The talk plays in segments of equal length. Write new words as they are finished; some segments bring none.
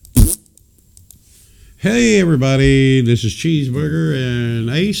Hey everybody, this is Cheeseburger and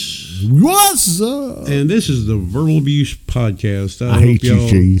Ace. What's up? And this is the Verbal Abuse Podcast. I hate you,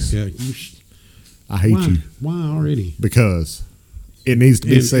 Cheese. Yeah, I hate you. Why already? Because it needs to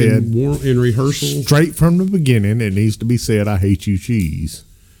be said in rehearsal. Straight from the beginning, it needs to be said, I hate you, Cheese.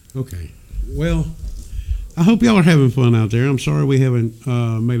 Okay. Well, I hope y'all are having fun out there. I'm sorry we haven't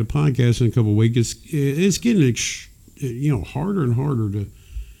made a podcast in a couple of weeks. It's getting harder and harder to,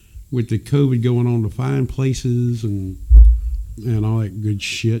 with the COVID going on, to find places and all that good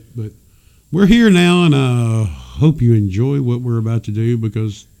shit. But we're here now, and I hope you enjoy what we're about to do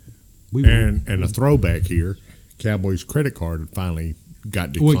because and a throwback here, Cowboys credit card finally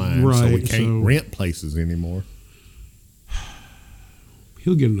got declined, so we can't rent places anymore.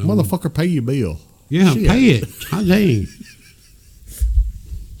 He'll get another motherfucker, pay your bill. Yeah, shit. Pay it. God dang.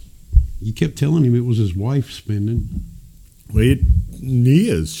 You kept telling him it was his wife spending. Well, it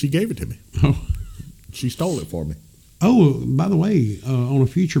is. She gave it to me. Oh. She stole it for me. Oh, by the way, on a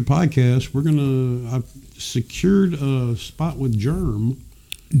future podcast, I've secured a spot with Germ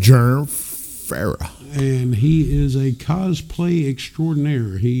Farrah. And he is a cosplay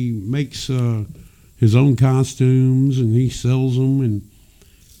extraordinaire. He makes his own costumes and he sells them, and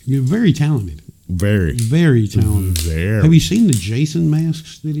you're very talented. Very. Very talented. Very. Have you seen the Jason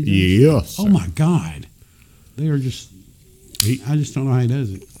masks that he does? Yes. Oh, my God. They are just... I just don't know how he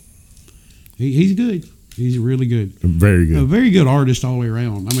does it. He's good. He's really good. Very good. A very good artist all the way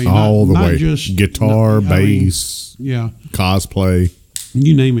around. I mean, all the way. Just guitar, bass, cosplay.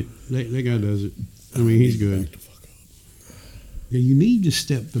 You name it. That guy does it. I mean, he's good. Yeah, you need to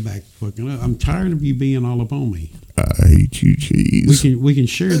step the back fucking up. I'm tired of you being all up on me. I hate you, Cheese. We can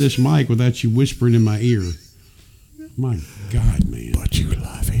share this mic without you whispering in my ear. My God, man! But you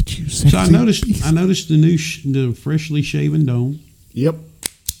love it, you sexy. So I noticed the freshly shaven dome. Yep.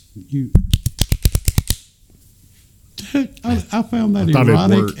 I found that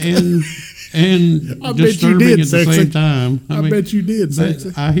erotic and disturbing at the same time. I bet you did,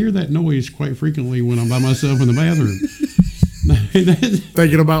 sexy. I hear that noise quite frequently when I'm by myself in the bathroom.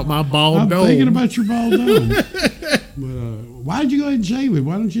 Thinking about my bald dome. I'm thinking about your bald dome. But why'd you go ahead and shave it?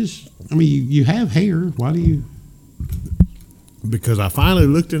 Why don't you just... I mean, you have hair. Why do you... Because I finally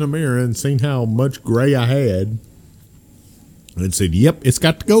looked in the mirror and seen how much gray I had and said, yep, it's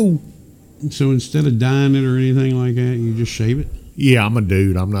got to go. So instead of dyeing it or anything like that, you just shave it? Yeah, I'm a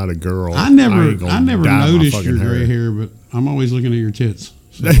dude. I'm not a girl. I never noticed your gray hair, but I'm always looking at your tits.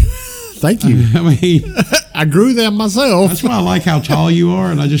 So. Thank you. I mean, I grew them myself. That's why I like how tall you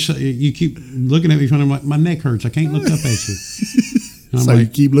are, and you keep looking at me funny. I'm like, my neck hurts. I can't look up at you. So you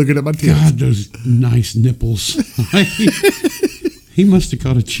keep looking at my tits. God, those nice nipples. He must have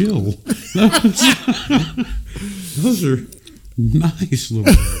caught a chill. Those are nice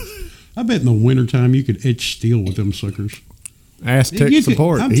little guys. I bet in the wintertime you could etch steel with them suckers. Aztec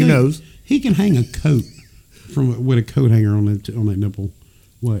support. He knows. He can hang a coat with a coat hanger on that nipple.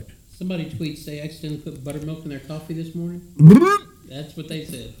 What? Somebody tweets they accidentally put buttermilk in their coffee this morning. That's what they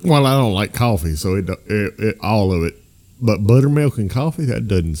said. Well, I don't like coffee, so it all of it. But buttermilk and coffee, that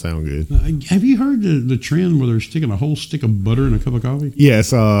doesn't sound good. Have you heard the trend where they're sticking a whole stick of butter in a cup of coffee?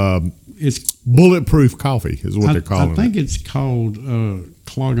 Yes, it's bulletproof coffee is what they're calling it. I think it's called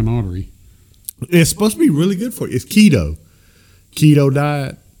clogging artery. It's supposed to be really good for you. It's keto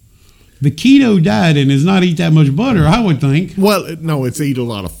diet. The keto diet and is not eat that much butter, I would think. Well, no, it's eat a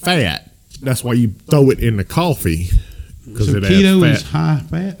lot of fat. That's why you throw it in the coffee. So keto is high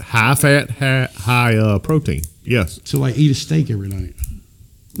fat? High fat, high protein. Yes. So like eat a steak every night.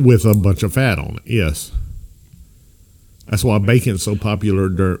 With a bunch of fat on it, yes. That's why bacon's so popular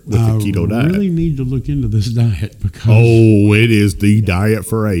with the keto diet. I really need to look into this diet because... Oh, it is the diet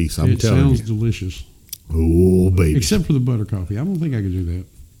for Ace, I'm telling you. It sounds delicious. Oh, baby. Except for the butter coffee. I don't think I could do that.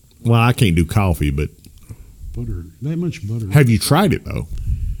 Well, I can't do coffee, but... Butter. That much butter. Have you tried it, though?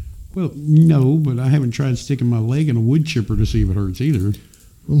 Well, no, but I haven't tried sticking my leg in a wood chipper to see if it hurts either.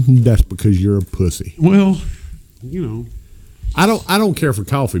 That's because you're a pussy. Well, you know. I don't care for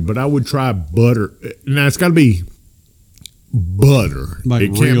coffee, but I would try butter. Now, it's got to be butter. Like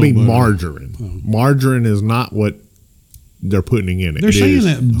it can't be butter. Margarine. Oh. Margarine is not what they're putting in it. They're saying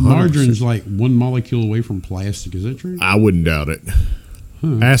that margarine's like one molecule away from plastic. Is that true? I wouldn't doubt it.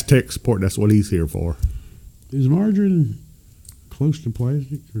 Huh. Aztec support, that's what he's here for. Is margarine close to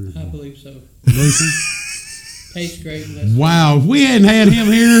plastic? Or? I believe so. Tastes great. Wow, if we hadn't had him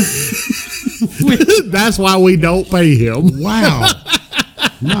here. That's why we don't pay him. Wow.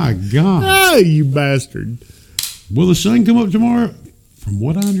 My God. Oh, you bastard. Will the sun come up tomorrow? From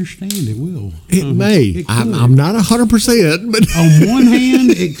what I understand, it will. It may. It could. I'm not 100%, but On one hand,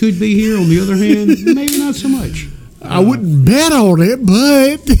 it could be here. On the other hand, maybe not so much. I wouldn't bet on it.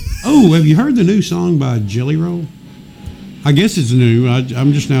 But Oh, have you heard the new song by Jelly Roll? I guess it's new.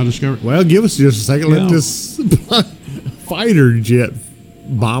 I'm just now discovering. well, give us just a second. Yeah. Let this fighter jet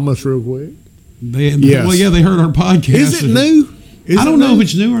bomb us real quick. Yes. Well, yeah, they heard our podcast. Is it new? I don't know if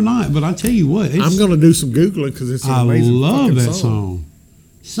it's new or not, but I tell you what, I'm going to do some Googling because it's an I amazing love fucking that song.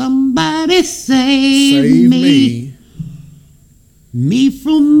 Somebody save, Save me. Me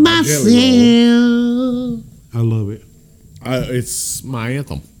from By Jelly myself. I love it. It's my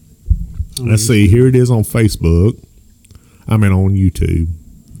anthem. Let's see. Here it is on Facebook. I mean on YouTube.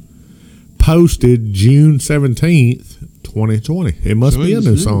 Posted June 17th, 2020. It must So be a it's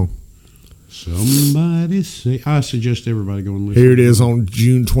new new. song. Somebody say. I suggest everybody go and listen. Here it is on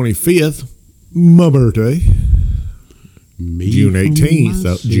June 25th, my birthday. Me June from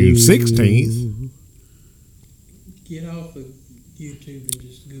 18th, June myself. 16th. Get off of YouTube and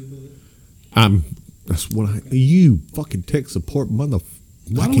just Google it. That's what you fucking tech support mother.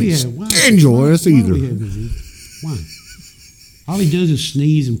 Why I do we can't have? Why, stand your ass why do either. we have this? Why? All he does is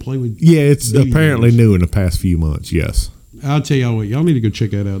sneeze and play with. Yeah, it's videos. apparently new in the past few months. Yes. I'll tell y'all what. Y'all need to go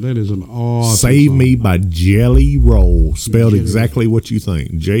check that out. That is an awesome. Save song. Me by Jelly Roll, spelled Jelly exactly what you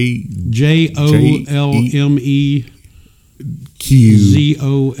think. JOLME Q.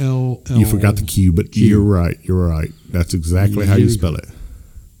 ZOLL. You forgot the Q, but Q. you're right. You're right. That's exactly how you spell it.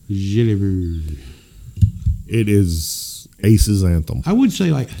 Jelly. It is Ace's anthem. I would say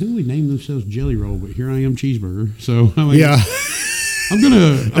like who would name themselves Jelly Roll, but here I am Cheeseburger. So I mean, Yeah, I'm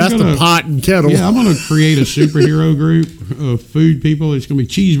gonna. that's the pot and kettle. Yeah, I'm gonna create a superhero group of food people. It's gonna be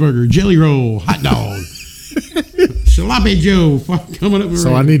Cheeseburger, Jelly Roll, Hot Dog, Sloppy Joe. Coming up with.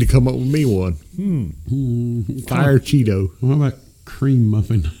 So I need to come up with me one. Fire Cheeto. How about cream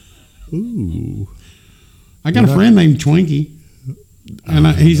muffin? Ooh. I got a friend named Twinkie, and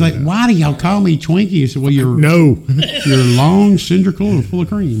he's like, "Why do y'all call me Twinkie?" I said, "Well, you're No, long, cylindrical, and full of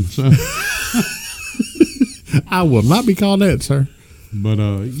cream." So, I will not be called that, sir. but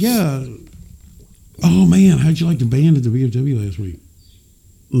yeah. Oh man, how'd you like the band at the VFW last week?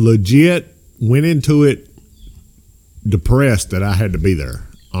 Legit went into it depressed that I had to be there,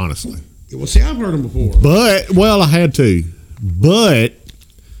 honestly. Well, see, I've heard them before. But, well, I had to. But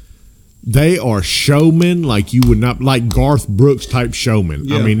they are showmen like you would not, like Garth Brooks type showmen.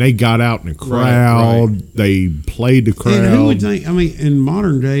 Yeah. I mean, they got out in the crowd. right. They played the crowd. And who would think? I mean, in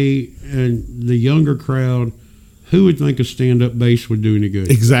modern day and the younger crowd, who would think a stand-up bass would do any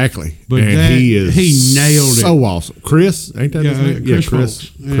good? Exactly. But and that- he nailed it. so awesome. Chris, ain't that his name? Chris Chris.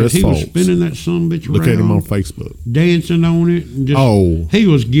 Folks. And Chris he was Folks. spinning that son bitch Look around, at him on Facebook. dancing on it, and just Oh. he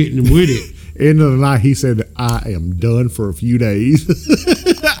was getting with it. End of the night, he said, I am done for a few days.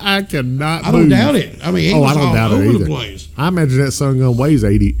 I cannot I don't move. doubt it. I mean, he Oh, was I don't all doubt it over either. the place. I imagine that son gun weighs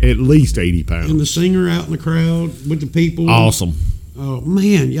at least 80 pounds. And the singer out in the crowd with the people. Awesome. Oh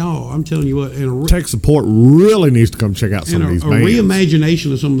man, y'all! I'm telling you what, and Tech support really needs to come check out some a of these a bands.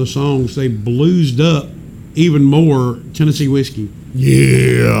 reimagination of some of the songs, they bluesed up even more Tennessee Whiskey.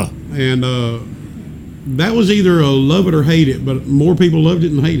 Yeah. And that was either a love it or hate it, but more people loved it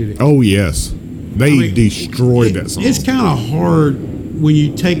than hated it. Oh, yes. They I mean, destroyed that song. It's kind of hard when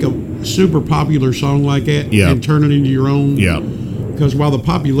you take a super popular song like that Yeah. and turn it into your own. Yeah. Because while the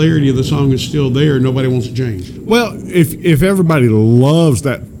popularity of the song is still there, nobody wants to change. Well, if everybody loves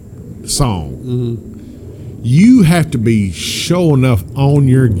that song, Mm-hmm. you have to be show enough on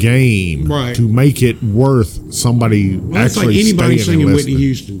your game Right. to make it worth somebody Well, it's actually like anybody staying singing and Whitney listening.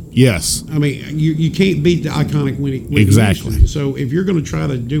 Houston. Yes. I mean, you can't beat the iconic Whitney Exactly. Houston. So if you're going to try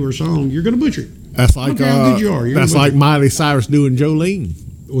to do her song, you're going to butcher it. That's like care how good you are, you're that's gonna like Miley Cyrus doing Jolene.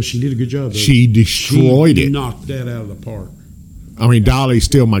 Well, she did a good job. Though. She destroyed She it. knocked that out of the park. I mean, Dolly's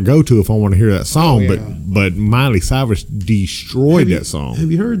still my go-to if I want to hear that song, Oh, yeah. but Miley Cyrus destroyed that song. Have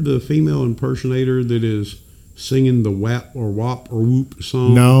you heard the female impersonator that is singing the WAP or WAP or WHOOP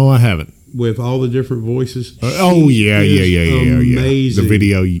song? No, I haven't. With all the different voices. Oh She yeah, is amazing. The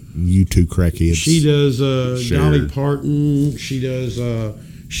video, you two crackheads. She does Sure. Dolly Parton. She does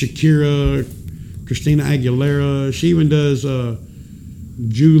Shakira, Christina Aguilera. She even does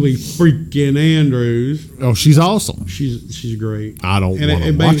Julie freaking Andrews. Oh, she's awesome. She's great. I don't And want to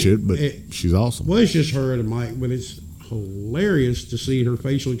it watch made- it, but she's awesome. Well, it's just her and Mike, but it's hilarious to see her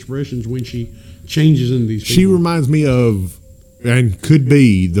facial expressions when she changes into these people. She reminds me of, and could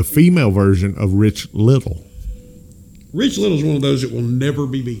be the female version of Rich Little. Rich Little's one of those that will never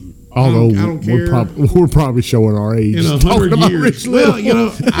be beaten. Although I don't care. we're probably showing our age. In talking 100 about years. Rich Well, Little. you know,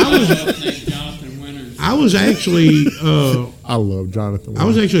 Jonathan Winters. I was actually I love Jonathan. I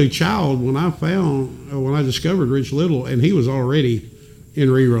was West. actually a child when I discovered Rich Little, and he was already in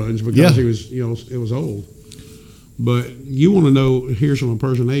reruns because Yeah. he was, it was old. But you want to hear some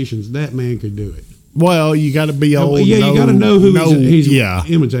impersonations? That man could do it. Well, you got to be old. Yeah, you got to know who he's yeah,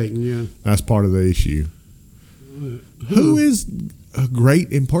 imitating. Yeah. that's part of the issue. Who is a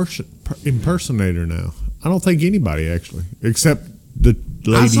great impersonator now? I don't think anybody actually, except the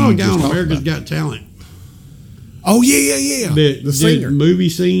lady. I saw a you guy just on talked America's about. Got Talent Oh yeah. that The did singer. movie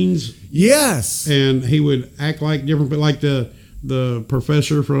scenes, Yes. and he would act like different, but like the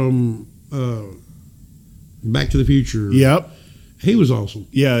professor from Back to the Future. Yep. He was awesome.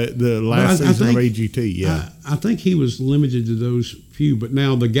 Yeah. The last I season of think- AGT. Yeah. I think he was limited to those few. But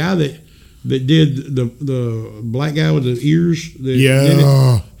now the guy that did the black guy with the ears, did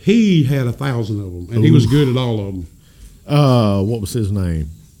Yeah. it, he had 1,000 of them, and he was good at all of them. What was his name?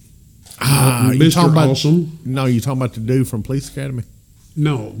 You Mr. talking about? Awesome. No, you talking about the dude from Police Academy?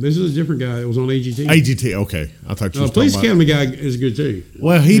 No, this is a different guy that was on AGT. AGT. Okay, I thought you was Police talking about. Academy guy is good too.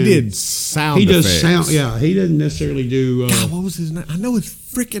 Well, he And did sound. He does effects. sound. Yeah, he doesn't necessarily do. God, what was his name? I know his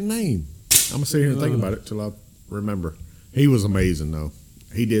freaking name. I'm gonna sit here and think about it till I remember. He was amazing though.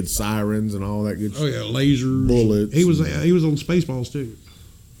 He did sirens and all that good. Oh yeah, lasers, Bullets. He was on Spaceballs too.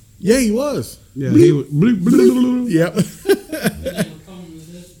 Yeah, he was. Yeah, he was. Yep.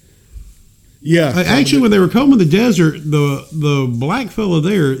 Yeah. Actually, when they were combing the desert, the black fella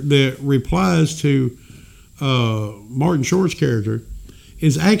there that replies to Martin Short's character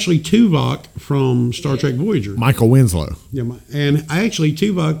is actually Tuvok from Star Trek Voyager. Michael Winslow. Yeah, and actually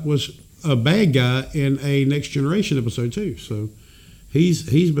Tuvok was a bad guy in a Next Generation episode too. So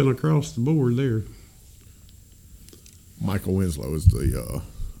he's been across the board there. Michael Winslow is the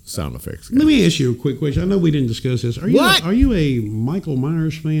sound effects guy. Let me ask you a quick question. I know we didn't discuss this. Are you a Michael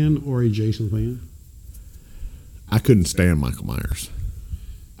Myers fan or a Jason fan? I couldn't stand Michael Myers.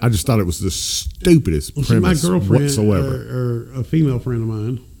 I just thought it was the stupidest Well, see, my premise girlfriend whatsoever. or a female friend of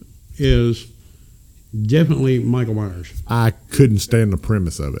mine is definitely Michael Myers, I couldn't stand the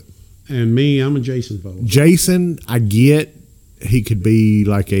premise of it. and me, I'm a Jason fellow. Jason, I get he could be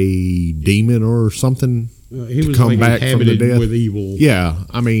like a demon or something. He was come like back from the inhabited death. with evil. Yeah,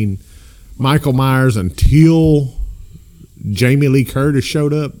 I mean, Michael Myers until Jamie Lee Curtis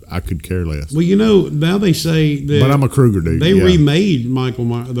showed up, I could care less. Well, now they say that But I'm a Kruger dude. they yeah. remade the Michael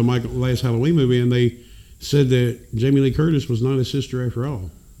last Halloween movie, and they said that Jamie Lee Curtis was not his sister after all.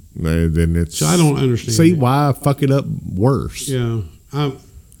 Then it's So I don't understand. see it. why fuck it up worse. Yeah,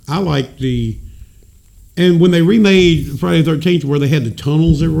 I like and when they remade Friday the 13th, where they had the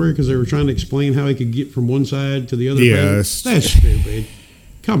tunnels everywhere because they were trying to explain how he could get from one side to the other. Yes. That's stupid.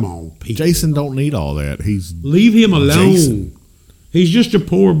 Come on, people. Jason don't need all that. He's Leave him alone. Jason. He's just a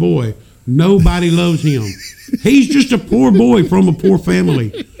poor boy. Nobody loves him. He's just a poor boy from a poor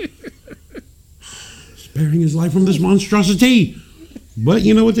family. Sparing his life from this monstrosity. But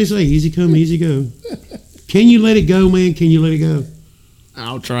you know what they say, easy come, easy go. Can you let it go, man? Can you let it go?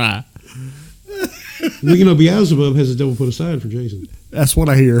 I'll try. Well, Beelzebub has a devil put aside for Jason. That's what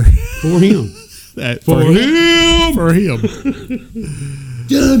I hear. For him. For him. For him.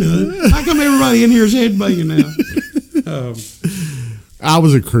 Dun-dun. How come everybody in here is headbanging now? I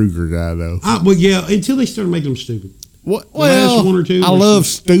was a Kruger guy though. Well, yeah, until they started making them stupid. What? last one or two I were love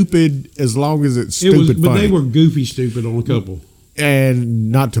stupid as long as it's stupid But funny. they were goofy stupid on a couple.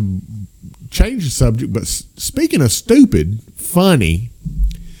 And not to change the subject, but speaking of stupid, funny,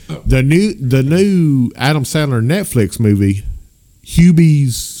 the new Adam Sandler Netflix movie,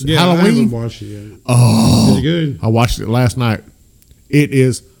 Hubie's Yeah, I Halloween. haven't watched it yet. Oh, Is it good? I watched it last night. It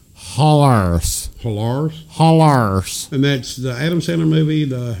is hilarious. Hilarious. Hilarious. And that's the Adam Sandler movie,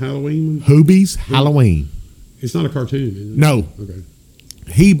 the Halloween one? Hubie's Halloween. It's not a cartoon, is it? No, Okay.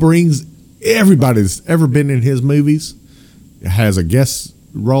 he brings everybody that's ever been in his movies has a guest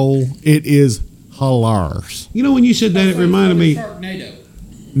role. It is hilarious. When you said that, it reminded me. Sharknado.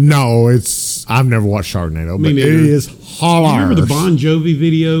 No, I've never watched Sharknado, Me but it neither. is hilarious. Remember the Bon Jovi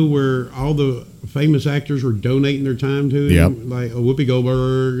video where all the famous actors were donating their time to him? Yep. Like Whoopi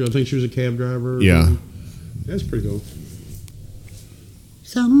Goldberg, I think she was a cab driver. Yeah. That's pretty cool.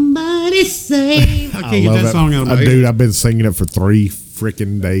 Somebody save. I can't get love that song out of my head. Dude, I've been singing it for 3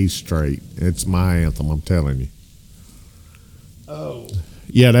 freaking days straight. It's my anthem, I'm telling you. Oh.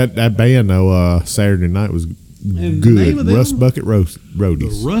 Yeah, that band though, Saturday night was And the name good. of them? Rust Bucket The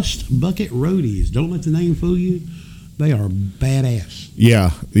Roadies. Rust Bucket Roadies. Don't let the name fool you. They are badass.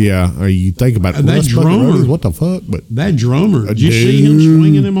 Yeah. You think about it. That Rust Bucket drummer- Roadies, what the fuck? But That drummer, did you see him dude.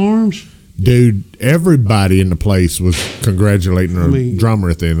 swinging them arms? Dude, everybody in the place was congratulating the drummer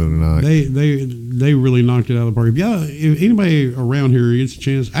at the end of the night. They really knocked it out of the park. If anybody around here gets a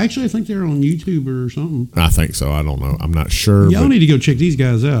chance, actually, I think they're on YouTube or something. I think so. I don't know. I'm not sure. Y'all need to go check these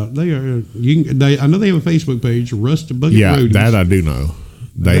guys out. They are. I know they have a Facebook page, Rust Bucket Roadies. Yeah, that I do know.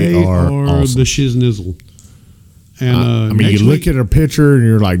 They are awesome. The shiznizzle. And I mean, you look at a picture and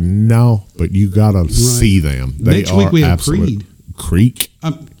you're like, no, but you gotta see them. Next week we have Creed.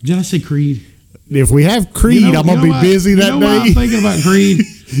 Did I say Creed? If we have Creed, I'm gonna be busy that day. I'm thinking about Creed.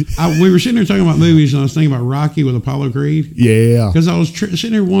 We were sitting there talking about movies, and I was thinking about Rocky with Apollo Creed. Yeah, because I was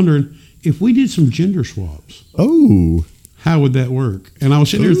sitting there wondering if we did some gender swaps. Oh, how would that work? And I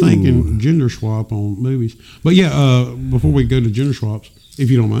was sitting there thinking gender swap on movies. But yeah, before we go to gender swaps, if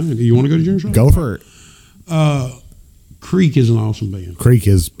you don't mind, do you want to go to gender swaps? Go for it. Creek is an awesome band. Creek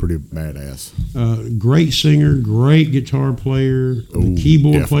is pretty badass. Great singer, great guitar player. The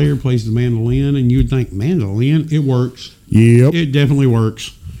keyboard player plays the mandolin, and you'd think mandolin, it works. Yep, it definitely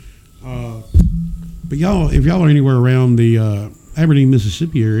works. But y'all, if y'all are anywhere around the Aberdeen,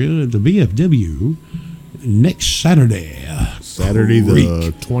 Mississippi area at the VFW next Saturday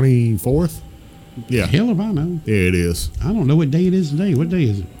the 24th. Yeah, hell if I know. Yeah, it is. I don't know what day it is today. What day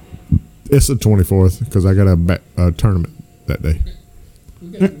is it? It's the 24th because I got a tournament that day. We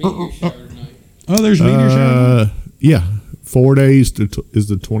got a meteor shower tonight. Oh, there's a meteor shower? Yeah. 4 days is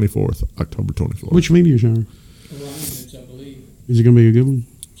the 24th, October 24th. Which meteor shower? Orion's, I believe. Is it going to be a good one?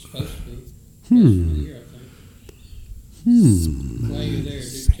 Supposed to be. Best of the year, I think. While you're there,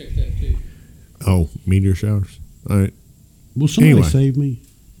 dude, check that too. Oh, meteor showers. All right. Well, somebody save me.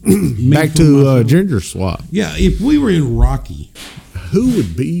 Back to Ginger Swap. Yeah, if we were in Rocky. Who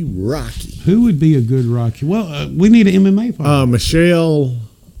would be Rocky? Who would be a good Rocky? Well, we need an MMA fighter. Michelle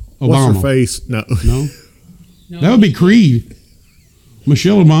Obama. What's her face? No. That would be Creed.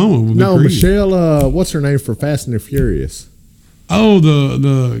 Michelle Obama would be Creed. Michelle, what's her name for Fast and the Furious? Oh,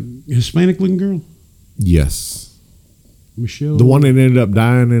 the Hispanic looking girl? Yes. Michelle. The one that ended up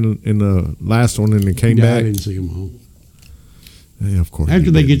dying in the last one and then came back? I didn't see them all. Yeah, of course.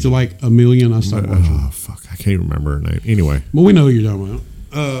 After they get to like 1 million, I start watching. Oh, fuck. I can't remember her name. Anyway. Well, we know who you're talking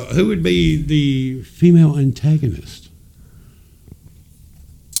about. Who would be the female antagonist?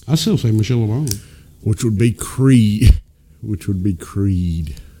 I still say Michelle Obama. Which would be Creed. Michelle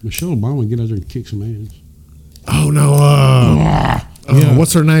Obama would get out there and kick some ass. Oh, no.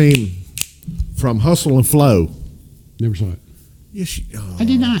 What's her name? From Hustle and Flow. Never saw it. Yes, I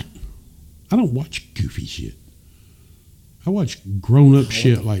did not. I don't watch goofy shit. I watch grown-up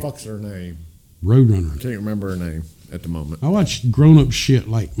shit like... What's her name? Roadrunner. I can't remember her name at the moment. I watch grown-up shit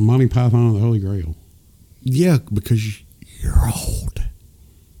like Monty Python and the Holy Grail. Yeah, because you're old.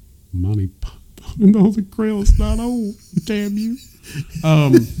 Monty Python and the Holy Grail is not old. Damn you.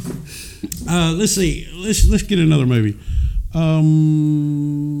 Let's see. Let's get another movie.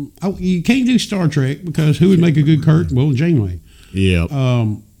 You can't do Star Trek because who would make a good Kirk? Well, Janeway. Yeah.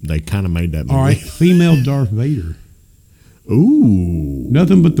 They kind of made that movie. All right, female Darth Vader. Ooh.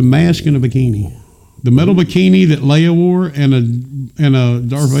 Nothing but the mask and a bikini. The metal bikini that Leia wore and a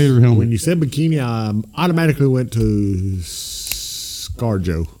Darth Vader helmet. When you said bikini, I automatically went to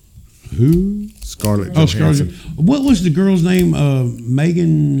ScarJo. Who? Scarlett Johansson. ScarJo. What was the girl's name?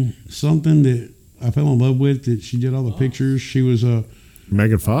 Megan something that I fell in love with. That she did all the pictures. She was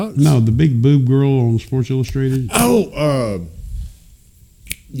Megan Fox. No, the big boob girl on Sports Illustrated. Oh,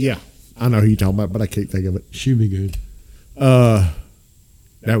 yeah, I know who you're talking about, but I can't think of it. She'd be good.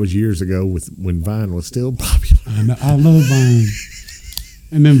 That was years ago when Vine was still popular. I love Vine.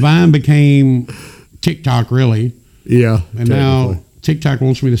 And then Vine became TikTok, really. Yeah. And now TikTok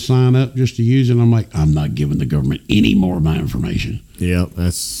wants me to sign up just to use it. And I'm like, I'm not giving the government any more of my information. Yeah,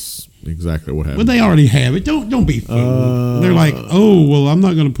 that's exactly what happened. But they already have it. Don't be fooled. They're like, oh, well, I'm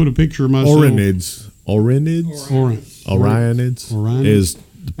not going to put a picture of myself. Orionids is the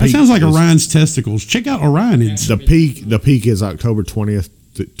that sounds like Orion's testicles. Check out Orionids. The peak is October 20th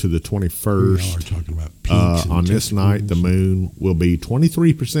to the 21st. We are talking about peaks on this night, the moon will be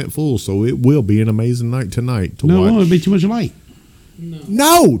 23% full, so it will be an amazing night tonight to watch. No, it'll be too much light.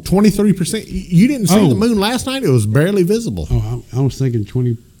 No, 23%. You didn't see the moon last night? It was barely visible. Oh, I was thinking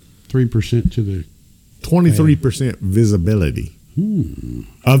 23% to the 23% visibility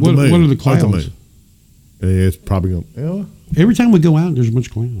of the moon. What are the clouds? It's probably going to... Every time we go out, there's a bunch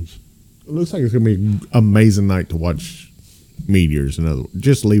of clouds. It looks like it's going to be an amazing night to watch meteors. In other words,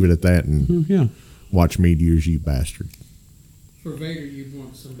 just leave it at that and watch meteors, you bastard. For Vader, you'd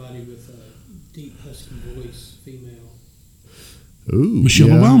want somebody with a deep, husky voice, female. Ooh, Michelle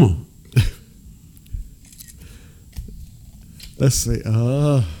Obama. Let's see.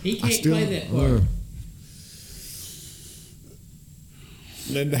 He I can't still- play that part.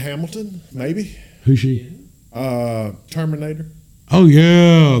 Linda Hamilton, maybe. Who's she? Terminator. Oh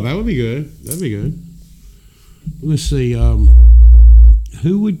yeah, that would be good. That'd be good. Let's see.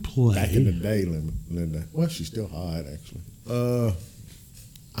 Who would Back in the play? day, Linda. Well, she's still hot, actually.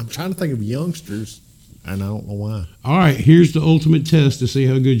 I'm trying to think of youngsters, and I don't know why. All right, here's the ultimate test to see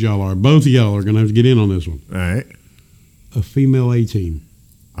how good y'all are. Both of y'all are going to have to get in on this one. All right. A female A-team.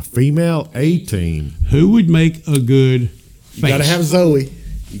 A female A-team. Who would make a good face? You got to have Zoe.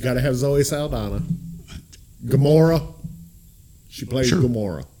 You got to have Zoe Saldana. Gamora. She plays Sure.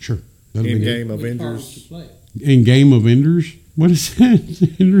 Gamora Sure. That'll in be good. Game Which part would Avengers. you play? In Game of Enders? What is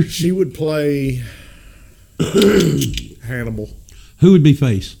that? Enders? She would play Hannibal. Who would be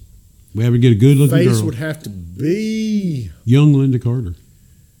face? We have to get a good looking Face girl. would have to be. Young Linda Carter.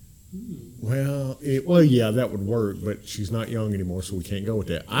 Well, yeah, that would work, but she's not young anymore, so we can't go with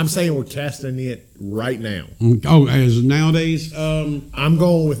that. I'm saying we're casting it right now. Oh, as nowadays, I'm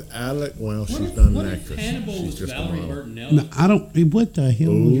going with Alec. Well, she's not an actress. Hannibal She's was just a Valerie model. Burton no, Ellis. I don't. What the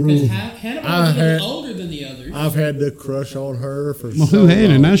hell was wrong? Because Hannibal I was a had- little older than the others. I've had the crush on her for Well, so who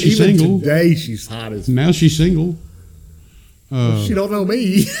hadn't? long. Now she's Even single. Today, she's hot as. Now she's single. She don't know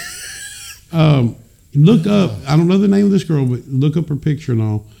me. Look up. I don't know the name of this girl, but look up her picture and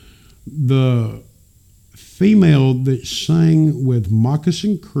all. The female that sang with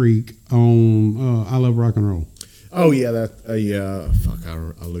Moccasin Creek on "I Love Rock and Roll." Oh yeah, that yeah. Fuck,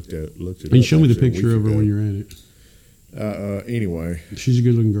 I looked at it. And up show me the actually a picture week of her ago. when you're at it. Anyway, She's a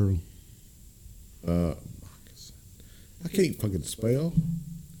good looking girl. I can't fucking spell.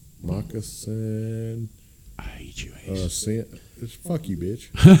 Moccasin. I hate you, Ace. Scent. Fuck you, bitch.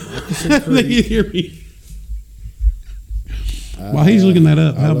 You hear me? While he's looking that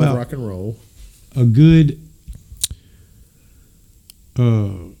up, I how love about rock and roll? a good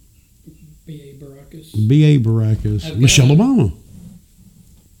B.A. Baracus. B.A. Baracus, Okay. Michelle Obama?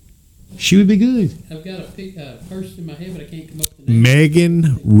 She would be good. I've got a person in my head, but I can't come up with the name. Megan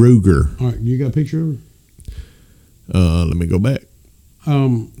Ruger. All right, you got a picture of her? Let me go back.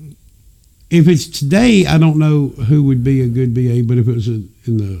 If it's today, I don't know who would be a good BA, but if it was in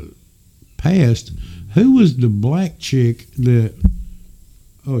the past, who was the black chick that?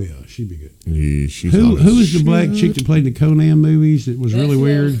 Oh yeah, she'd be good. Yeah, she's Who hot as was the black shit. chick that played the Conan movies that was That's really what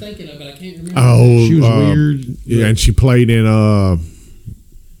I was weird? thinking of, but I can't remember. Oh, She was weird. Yeah, and she played in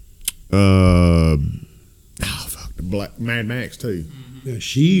fuck, the black Mad Max too. Yeah,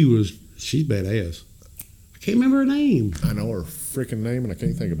 she's badass. I can't remember her name. I know her freaking name and I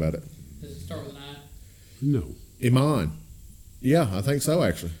can't think about it. Does it start with an I? No, Iman. Yeah, I think so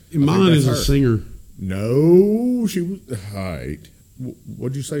actually. I think Iman that's is a her. singer. No, she was. Right.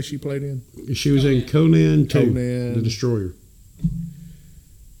 What'd you say she played in? She was in Conan 2, Conan. the Destroyer.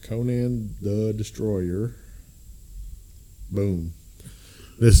 Conan the Destroyer. Boom.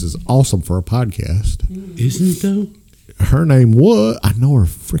 This is awesome for a podcast. Isn't it though? Her name was. I know her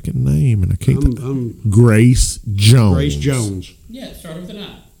freaking name and I can't. I'm Grace Jones. Grace Jones. Yeah, it started with an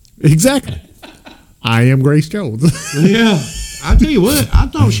I. Exactly. I am Grace Jones. Yeah, I tell you what, I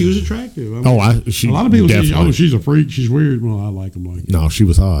thought she was attractive. I mean, She a lot of people say, definitely. "Oh, she's a freak. She's weird." Well, I like them like that. No, she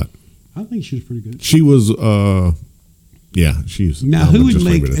was hot. I think she was pretty good. She was. Yeah, she was. Now, I'm who gonna would just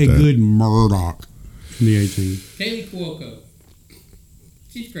make leave a it at that. good Murdoch in the 18? Kaylee Cuoco.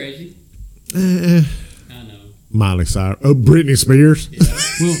 She's crazy. Eh, I know. Miley Cyrus. Oh, Britney Spears. Yeah.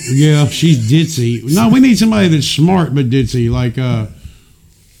 Well, yeah, she's ditzy. No, we need somebody that's smart but ditzy. Like,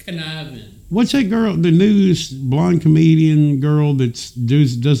 Conniving. what's that girl? The newest blonde comedian girl that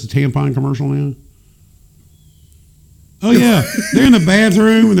does the tampon commercial now. Oh yeah, they're in the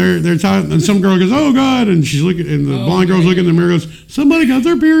bathroom and they're talking, and some girl goes, "Oh God," and she's looking, and the Oh, blonde girl's yeah. looking in the mirror, goes, "Somebody got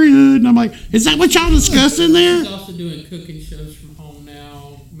their period," and I'm like, "Is that what y'all discussing there?" She's also doing cooking shows from home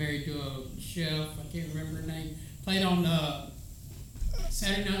now. Married to a chef. I can't remember her name. Played on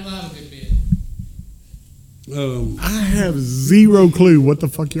Saturday Night Live a good bit. I have zero clue what the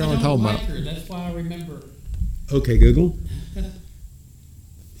fuck I y'all are don't talking like about. her. That's why I remember her. Okay, Google.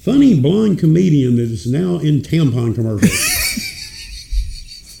 Funny blonde comedian that is now in tampon commercials.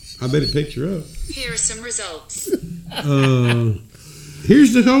 I bet it picks her up. Here are some results.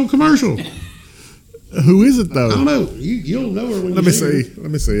 Here's the whole commercial. Who is it I don't though? know. You'll know her when Let you me see. see.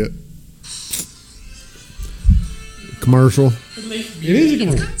 Let me see it. Commercial. At least It is a It's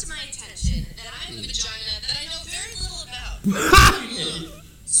commercial. come to my attention that I have a vagina that I know very little about.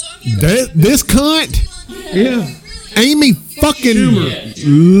 So I'm here This cunt, Yeah. Amy fucking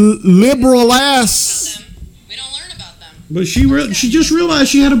liberal ass. them. We don't learn about them. But she just realized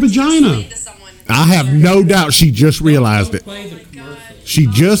she had a vagina. To someone I have no doubt she just realized it. Play the commercial. She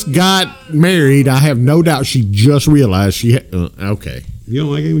just got married. I have no doubt she just realized she had. Okay. You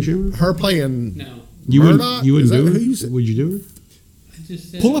don't like Amy Schumer? Her playing. No, You Murdoch? wouldn't. You Is wouldn't that do who you her? said? Would you do her? I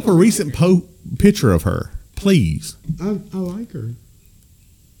just said Pull up a recent picture of her, please. I like her.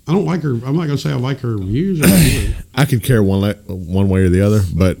 I don't like her. I'm not gonna say I like her reviews. I do her. I could care one way or the other,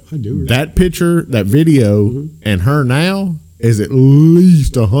 but I do. that picture, that video, and her now is at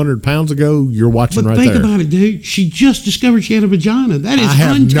least 100 pounds ago. You're watching But right think there. about it, dude. She just discovered she had a vagina. That is I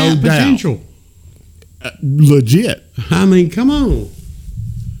have no untapped doubt. potential. Legit. I mean, come on.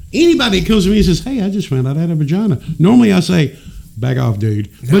 Anybody that comes to me and says, "Hey, I just found out I had a vagina." Normally, I say, "Back off, dude."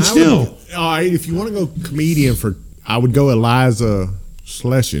 But Now, I still, would- all right. If you want to go comedian I would go Eliza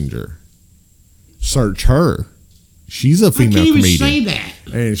Schlesinger. Search her. She's a I female can't even comedian, say that.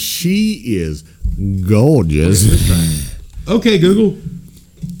 and she is gorgeous. Okay, Google. Who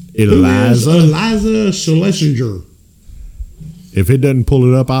is Eliza. Eliza Schlesinger. If it doesn't pull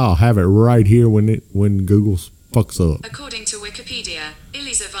it up, I'll have it right here when Google fucks up. According to Wikipedia,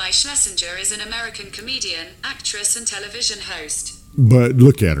 Eliza Vi Schlesinger is an American comedian, actress, and television host. But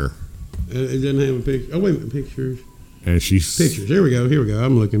look at her, It doesn't have a picture. Oh, wait a minute. Pictures. and she's Pictures. Here we go. Here we go.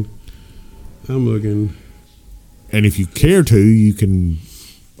 I'm looking. And if you care to, you can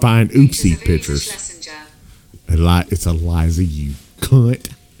find oopsie pictures. Schlesinger. It's Eliza, you cunt.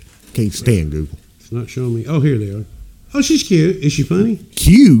 Can't stand Google. It's not showing me. Oh, here they are. Oh, she's cute. Is she funny?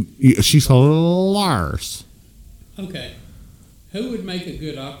 Cute. Yeah, she's hilarious. Okay, who would make a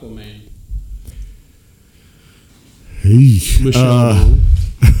good Aquaman? Michelle. Uh, Wong.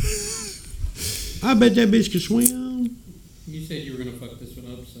 I bet that bitch could swim. You said you were gonna fuck this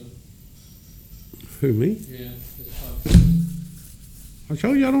one up, so Who, me? yeah. This podcast. I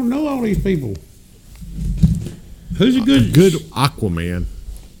told you I don't know all these people. Who's a good? good Aquaman.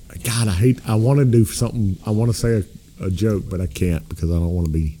 God, I want to do something. I want to say a joke, but I can't because I don't want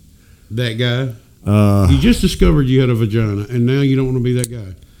to be. That guy. You just discovered you had a vagina, and now you don't want to be that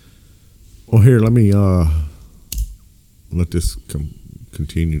guy. Well, here, let me let this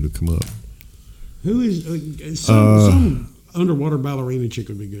continue to come up. Who is some underwater ballerina chick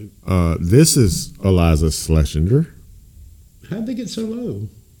would be good? This is Eliza Schlesinger. How'd they get so low?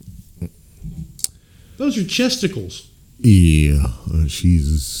 Those are chesticles. Yeah,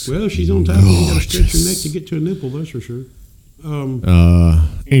 she's Well, she's on top of you. You got to stretch your gorgeous. neck to get to a nipple. That's for sure.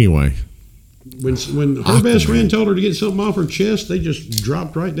 Anyway, When her best friend told her to get something off her chest, they just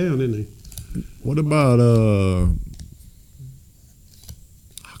dropped right down, didn't they? what about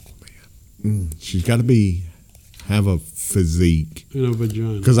Aquaman? She's got to have a physique. In a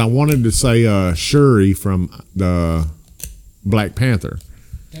vagina. Because I wanted to say Shuri from the Black Panther,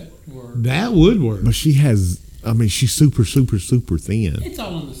 That would work. That would work. but she has. I mean, she's super thin. It's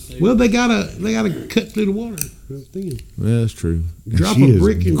all in the suit. Well, they gotta cut through the water. Thin. Yeah, that's true. And Drop she a is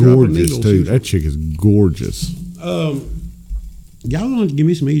brick and drop a gorgeous needle, too. too. That chick is gorgeous. Y'all want to give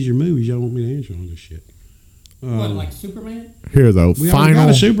me some easier movies? Y'all want me to answer on this shit? What, like Superman? Here though, We already got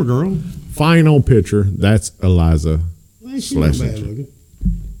a Supergirl. final picture. That's Eliza. Well, she's not bad Schlesinger. looking.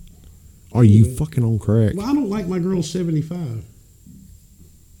 Are you fucking on crack? Well, I don't like my girl 75.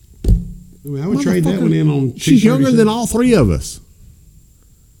 I mean, I would trade that one in on. She's younger 237. than all three of us.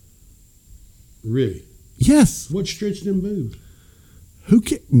 Really? Yes. What stretched them boobs? Who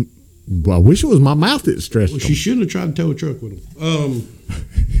can? Well, I wish it was my mouth that stretched Well, them. she shouldn't have tried to tow a truck with them.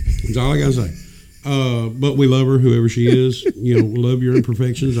 That's all I gotta say. But we love her, whoever she is. You know, love your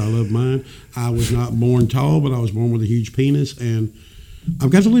imperfections. I love mine. I was not born tall, but I was born with a huge penis, and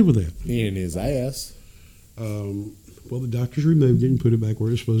I've got to live with that. In his ass. Well, the doctors removed it and put it back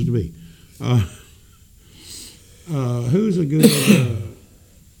where it's supposed to be. Who's a good?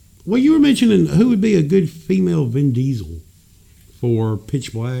 Well, you were mentioning who would be a good female Vin Diesel for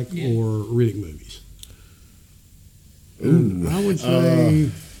Pitch Black Yeah. or Riddick movies. I would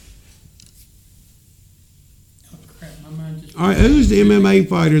say. Oh, crap. My mind just. All right, who's the MMA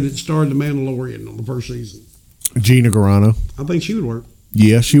fighter that starred The Mandalorian on the first season? Gina Carano. I think she would work.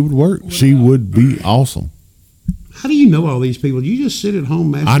 Yeah, she would work. She would be awesome. How do you know all these people? You just sit at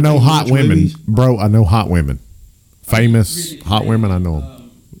home. I know masturbate and hot watch women, movies? bro. I know hot women. Famous Riddick- hot women. I know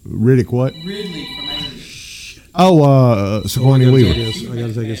 'em. Riddick what? Ridley from Alien. Oh, Sigourney Weaver. Yes, I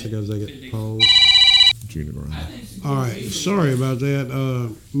gotta take this. I gotta take it. Pause. Gina Carano. All right, sorry about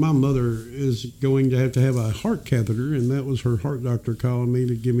that. My mother is going to have a heart catheter, and that was her heart doctor calling me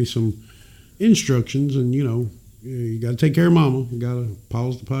to give me some instructions. And you got to take care of Mama. You got to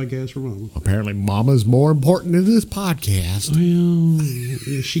pause the podcast for Mama. Apparently, Mama's more important than this podcast.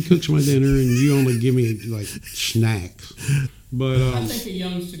 Well, she cooks my dinner, and you only give me like snacks. But I think a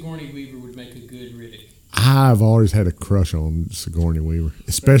young Sigourney Weaver would make a good Riddick. I've always had a crush on Sigourney Weaver,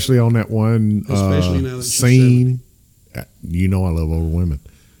 especially on that one Especially now that she's scene. You know I love older women.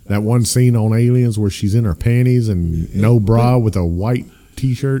 That one scene on Aliens where she's in her panties and no bra with a white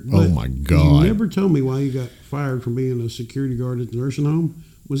T-shirt. Oh but my God! You never told me why you got fired from being a security guard at the nursing home.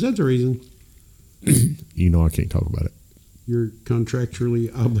 Was that the reason? You know I can't talk about it. You're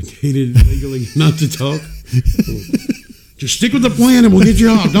contractually obligated legally not to talk. Just stick with the plan and we'll get you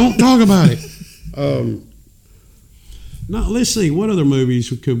off. Don't talk about it. Now let's see. What other movies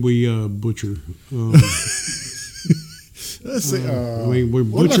could we butcher? Let's see. I mean, we're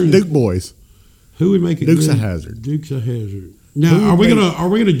What about butchering. Duke Boys? Who would make it? Dukes good? of Hazzard. Dukes of Hazzard. Now, Who are we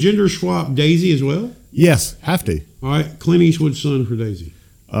would gonna gender swap Daisy as well? Yes, have to. All right, Clint Eastwood's son for Daisy.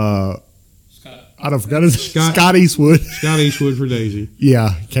 Scott. I don't forgot his Scott- Scott Eastwood. Scott Eastwood for Daisy.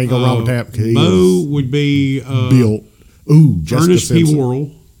 Yeah, can't go wrong with that. Because he Bo was would be built. Ooh, Jessica Ernest Simpson. P.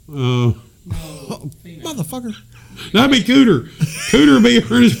 Worrell. No, female. Motherfucker. That'd be Cooter. Cooter would be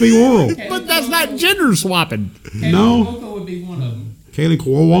Ernest P. Worrell. But that's not gender swapping. Kaylee No. Cuoco would be one of them. Kaylee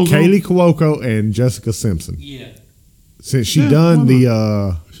Cuoco. Kaylee Cuoco and Jessica Simpson. Yeah. Since she Yeah, done why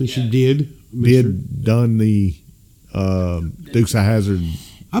the Since she did. done the Dukes of Hazzard.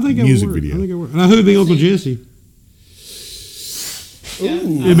 I think it music would work. video. I think it would. Now, who'd be Uncle Jesse? Yeah,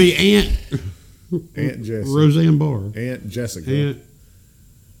 It'd be Aunt Aunt Jessica. Roseanne Barr. Aunt Jessica. Aunt.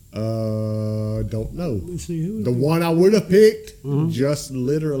 Don't know. Let's see who. The one I would have picked Uh-huh. just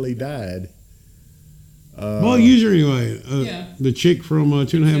literally died. Well, use her anyway. Yeah. The chick from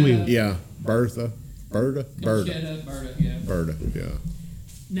 2.5 Men. Yeah, Bertha. Berta. Berta, yeah. Berta. Yeah,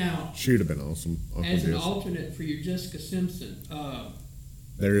 Now, she'd have been awesome. Uncle as an Jesse. alternate for your Jessica Simpson,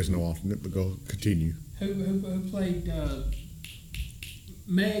 There is no alternate, but go continue. who played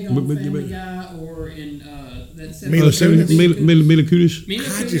Meg on But- Family Guy or in that Mila Kunis. Mila Kunis. Mila I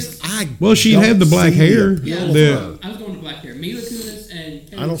Kunis. just Well, she'd don't have the black see hair. appeal The- of her. I was going to black hair. Mila Kunis and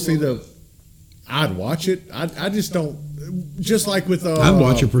Kaylee I don't see the. Cuoco. I'd watch it. I just don't. Just like with I'd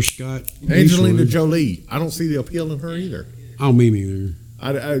watch it for Scott. Angelina Eastwood. Jolie. I don't see the appeal in her either. Oh, me neither.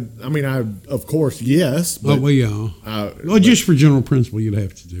 I mean, of course, yes. Oh, But, well, yeah. uh, Well, just for general principle, you'd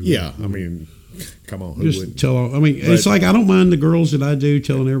have to do it. yeah. I mean, come on, who Just wouldn't? tell all. I mean, it's But- like I don't mind the girls that I do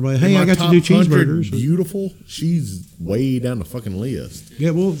telling everybody, "Hey, My I got to top do 100 cheeseburgers." Beautiful. She's way down the fucking list.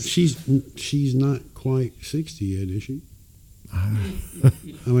 Yeah, well, she's not quite 60 yet, is she?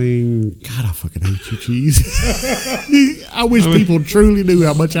 I mean, God, I fucking hate you, cheese. I wish people truly knew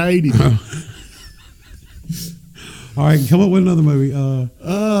how much I hated you. all right, come up with another movie. Oh,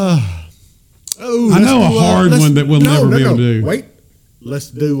 I know a hard one that we'll never be able to do. Wait,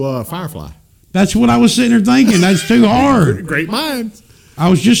 let's do Firefly. That's what I was sitting there thinking. That's too hard. Great minds. I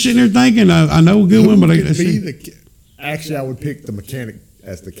was just sitting there thinking. I know a good one, but I Could be see. actually, I would pick the mechanic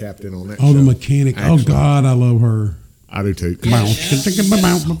as the captain on that. Oh, the show. mechanic. Actually. Oh God, I love her. I do too.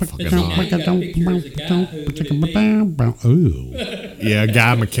 Ooh. Yeah,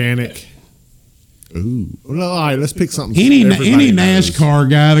 guy mechanic. Ooh. Well, all right, let's pick something. Any everybody knows. NASCAR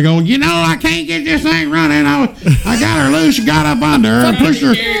guy to go, I can't get this thing running. I got her loose, got up under her, and pushed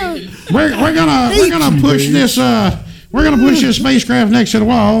her. We're gonna push this. We're gonna push this spacecraft next to the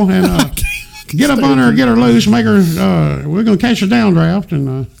wall and get up on her, get her loose, make her. We're gonna catch a downdraft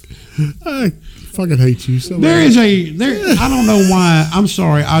and. I fucking hate you so There much. is I don't know why. I'm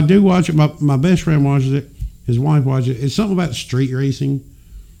sorry. I do watch it. My best friend watches it. His wife watches it. It's something about street racing.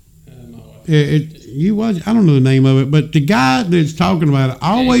 You watch. I don't know the name of it, but the guy that's talking about it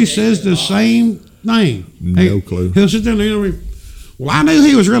always says the same thing. No clue. He'll sit there and he'll, well, I knew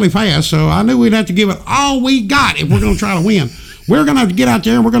he was really fast, so I knew we'd have to give it all we got if we're going to try to win. We're going to have to get out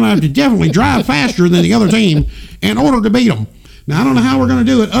there and we're going to have to definitely drive faster than the other team in order to beat them. Now, I don't know how we're going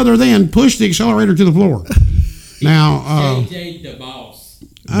to do it other than push the accelerator to the floor. Now, JJ the boss.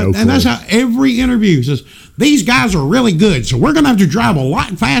 No and that's clue. how every interview says, these guys are really good, so we're going to have to drive a lot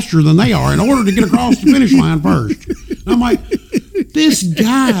faster than they are in order to get across the finish line first. And I'm like, this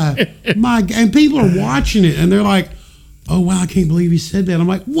guy, and people are watching it, and they're like, oh, wow, I can't believe he said that. I'm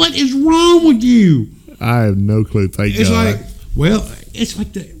like, what is wrong with you? I have no clue. Thank It's God. like, well, it's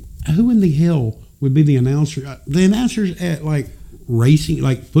like who in the hell would be the announcer? The announcers at like racing,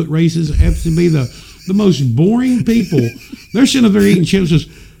 like foot races, have to be the most boring people. They're sitting up there eating chips. Says,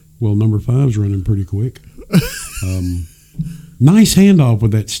 well, number 5's running pretty quick. Nice handoff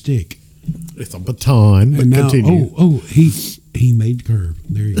with that stick. It's a baton. But And now, continue. he made the curve.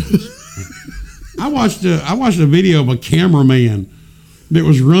 There he is. I watched a video of a cameraman that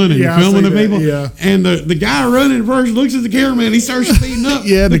was running, Yeah, I filming see the that, people. yeah. And the guy running first looks at the cameraman. He starts speeding up.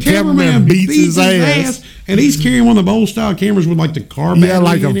 Yeah, the cameraman beats his ass. And he's carrying one of the old style cameras with like the car battery Yeah,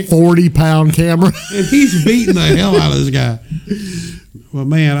 like in a it. 40-pound camera. And he's beating the hell out of this guy. Well,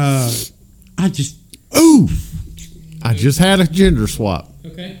 man, I just Ooh, I just had a gender swap.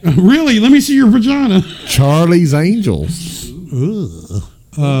 Okay. really let me see your vagina. Charlie's Angels. Ugh.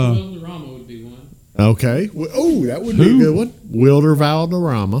 Valderrama would be one. Okay. Oh, that would be a Who? good one. Wilder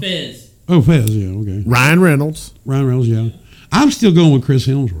Valderrama. Fez. Oh, Fez, yeah, okay. Ryan Reynolds. Ryan Reynolds, yeah. I'm still going with Chris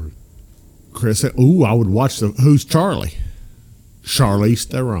Hemsworth. Chris. Ooh, I would watch the Who's Charlie? Charlize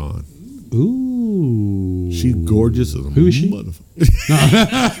Theron. Ooh. She's gorgeous as a Who is she?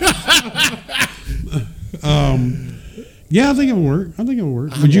 motherfucker. Yeah, I think it'll work. I'd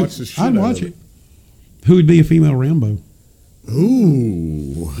Would you? watch the shit I'd out watch of it. Who would be a female Rambo?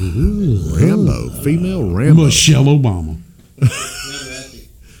 Ooh. Rambo. Female Rambo. Michelle Obama.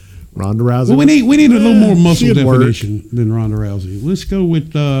 Ronda Rousey. Well, we need a little more muscle she'd work. definition than Ronda Rousey. Let's go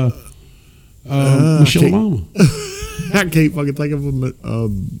with Michelle can't- Obama. I can't fucking think of a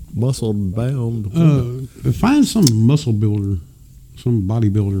muscle bound. Find some muscle builder, some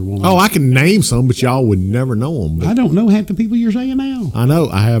bodybuilder woman. Oh, I can name some, but y'all would never know them. I But don't know half the people you're saying now. I know.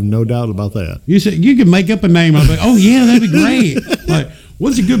 I have no doubt about that. You said you could make up a name. I was like, oh yeah, that'd be great. Like,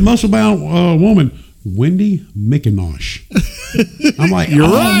 what's a good muscle bound woman? Wendy Micinosh. I'm like, You're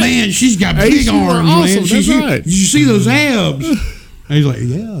oh right. man, she's got Hey, big you were arms, awesome. man. That's right. Did you see those abs? And he's like,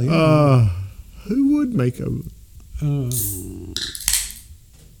 yeah. Who would make a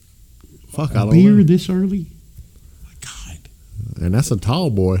fuck? I don't Beer know. this early? My God. And that's a tall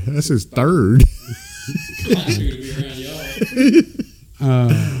boy. That's his third. I figured to be around y'all.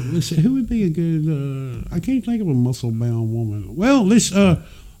 Let's see, who would be a good? I can't think of a muscle bound woman. Well, let's.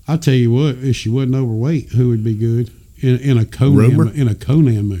 I'll tell you what. If she wasn't overweight, who would be good in a Rumor?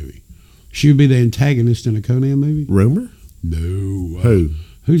 Conan movie? She would be the antagonist in a Conan movie. Rumor? No. Who?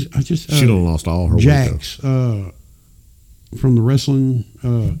 Who's? I just. She done lost all her weight. Jax. From the wrestling.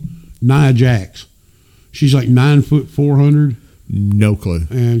 Nia Jax. She's like 9 foot 400, No clue.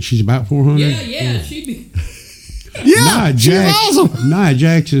 and she's about 400. Yeah, she'd be. Yeah, Nia she's Jax. awesome. Nia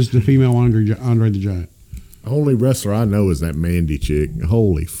Jax is the female Andre the Giant. Only wrestler I know is that Mandy chick.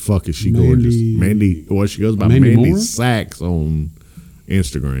 Holy fuck, is she Mandy- gorgeous? Mandy. Well, she goes by Mandy Mandy Moore? Sachs on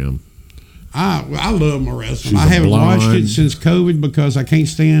Instagram. I love my wrestling. She's I a haven't watched blonde. it since COVID because I can't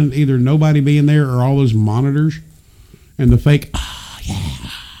stand either nobody being there or all those monitors and the fake.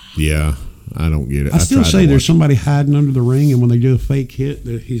 Yeah, I don't get it. I still tried to say there's watch- somebody hiding under the ring, and when they do a fake hit,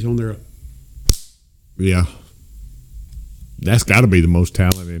 that he's on there. Yeah, that's got to be the most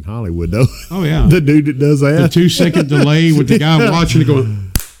talented in Hollywood, though. Oh yeah, The dude that does the that. 2-second delay with the guy watching it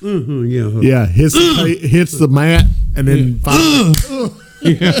going. Yeah, Yeah, hits the mat and then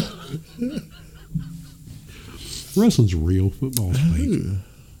yeah. Wrestling's real. Football's fake.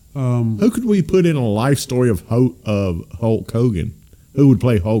 Who could we put in a life story of Hulk Hogan? Who would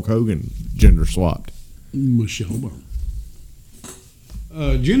play Hulk Hogan gender swapped? Michelle Obama.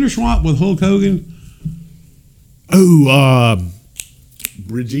 Gender swap with Hulk Hogan. Oh,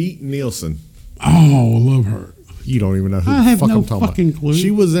 Brigitte Nielsen. Oh, I love her. You don't even know who I the have fuck no I'm talking fucking about. clue.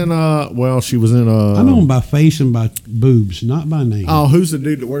 She was in she was in I know him by face and by boobs, not by name. Oh, who's the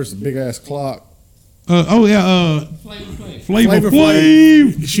dude that wears the big ass clock? Flavor Flav. Flavor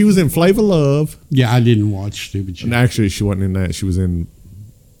Flav. Flav. She was in Flavor Love. Yeah, I didn't watch stupid shit. And actually, she wasn't in that. She was in.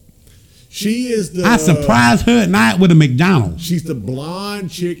 She is the. I surprised her at night with a McDonald's. She's the blonde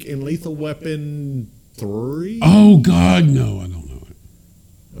chick in Lethal Weapon 3. Oh God, no, I don't know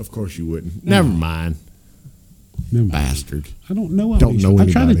it. Of course you wouldn't. Never mind. Never mind. Bastard. I don't know all Don't these. know I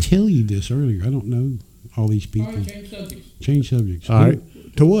tried to anybody. tell you this earlier. I don't know all these All people. right, change subjects. Change subjects. All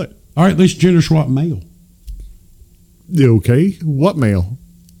right. To what? All right. Let's gender swap male. Okay. What male?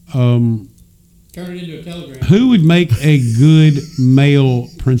 Turn it into a telegram. Who would make a good male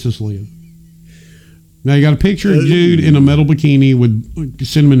Princess Leia? Now you got a picture of a dude in a metal bikini with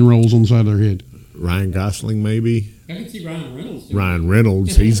cinnamon rolls on the side of their head. Ryan Gosling, maybe. I can see Ryan Reynolds. too. Ryan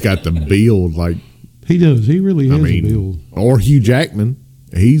Reynolds. He's got the build like. He does. He really has I mean, a build. or Hugh Jackman.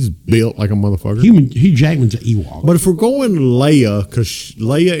 He's built like a motherfucker. Hugh Jackman's an Ewok. But if we're going Leia, because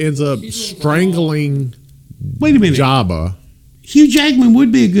Leia ends up She's a little strangling Wait a minute. Jabba. Hugh Jackman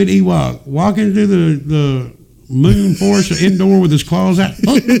would be a good Ewok, walking through the moon forest indoor with his claws out.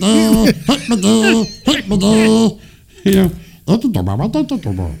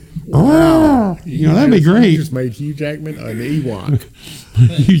 You know, that'd be You great. just made Hugh Jackman an Ewok.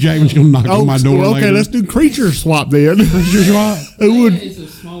 Hugh Jackman's gonna knock on my door well, okay, later. let's do creature swap then. Who would? Leia is a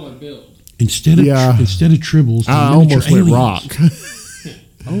smaller build. Instead of Yeah. tribbles, I miniature almost went aliens. rock.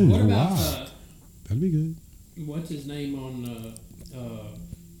 Oh What wow, about that'd be good. what's his name on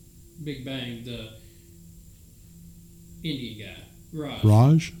Big Bang? Indian guy, Raj.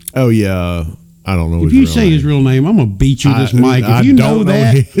 Raj. Oh yeah, I don't know. If you say his real name, I'm gonna beat you this mic. If you know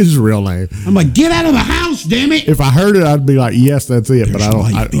that, his real name. I'm like, get out of the house, damn it! If I heard it, I'd be like, yes, that's it. But There's I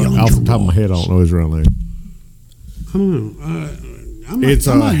don't. light beyond Off the your top of my head, I don't know his real name. I don't know. I'm It's,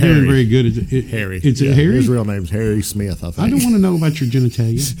 not doing Harry. very good at it. Harry. It's Yeah, Harry. His real name's Harry Smith. I think. I don't want to know about your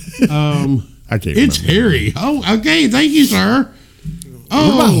genitalia. I can't. It's remember. Harry. Oh, okay. Thank you, sir.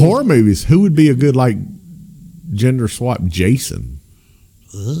 What about Oh, horror movies? Who would be a good like gender swap Jason?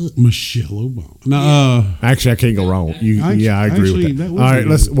 Michelle Obama. No, Actually, I can't go wrong. Actually- I agree actually, with that. that All was right, a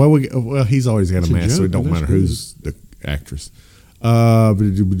let's. good- Well, he's always got It's a a mask, so it joke, don't but that's matter who's the actress.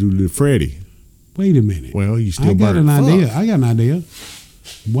 Freddie. wait a minute. Well, you still I got burn. an Fuck. idea. I got an idea.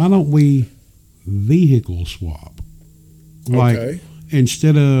 Why don't we vehicle swap? Like Okay.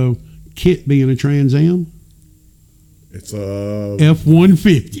 instead of Kit being a Trans Am, It's a.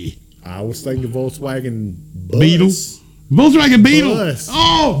 F-150 I was thinking Volkswagen bus. Beetle. Volkswagen Beetle. Bus.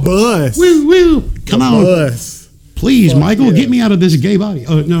 Oh, Bus. woo woo! Come on, Bus. please, Fuck Michael, yeah. get me out of this gay body.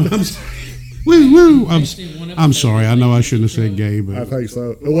 Oh no, I'm sorry. Woo woo! I'm sorry. I know I shouldn't have said gay, I but think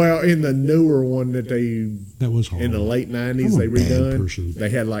so. Well, in the newer one that they that was hard. in the late '90s I'm they a bad redone, person. they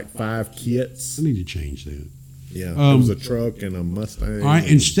had like 5 kits. I need to change that. Yeah, Um, it was a truck and a Mustang. All right,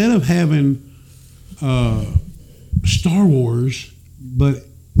 instead of having Star Wars, but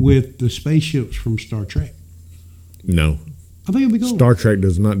with the spaceships from Star Trek, No, I think it'd be cool. Star Trek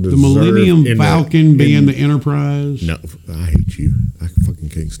does not the deserve Millennium in Falcon being the Enterprise. No, I hate you. I fucking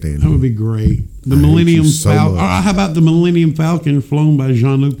can't stand That you. would be great. The I hate Millennium you so Falcon. much. How about the Millennium Falcon flown by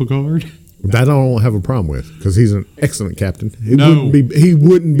Jean-Luc Picard? That I don't have a problem with because he's an excellent captain. No. He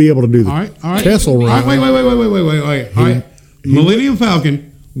wouldn't be able to do the All right, all right. Kessel All right, Run. wait. All right, Millennium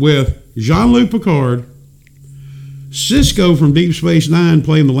Falcon with Jean-Luc Picard, Cisco from Deep Space Nine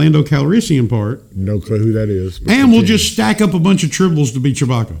playing the Lando Calrissian part, No clue who that is. but and we'll continue. just stack up a bunch of tribbles to be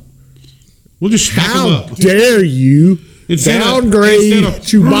Chewbacca. We'll just stack them How up. dare you Instead of- downgrade instead of-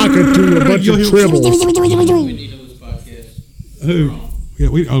 Chewbacca to a bunch You'll of hear- tribbles? We need those podcasts. Who?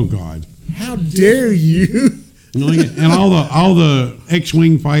 Yeah, oh God. How dare you? And all the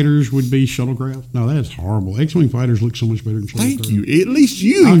X-wing fighters would be shuttlecraft. No, that's horrible. X-wing fighters look so much better than shuttlecraft. Thank you. At least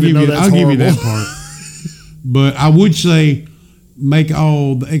you I'll even give know you, that's I'll give you horrible. that part. But I would say make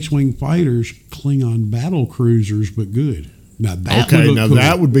all the X-wing fighters Klingon battle cruisers, but good. Now that would Okay, look now cool.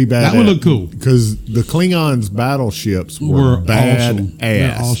 that would be bad. That would look cool. because the Klingons' battleships were Were bad awesome.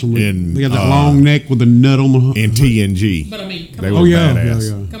 They're ass awesome. in They got that long neck with the nut on the. in TNG. But I mean, come They on. were Oh yeah, badass.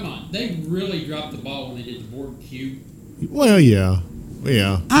 yeah. Come on. They really dropped the ball when they did the Borg cube. Well, yeah.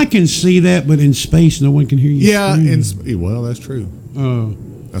 I can see that, but in space, no one can hear you. Yeah, scream. well, that's true. Uh,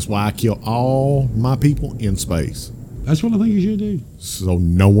 That's why I kill all my people in space, that's what I think you should do. so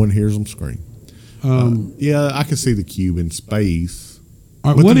no one hears them scream. Yeah, I can see the cube in space.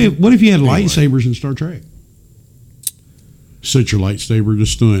 All right, But what if you had anyway. lightsabers in Star Trek? Set your lightsaber to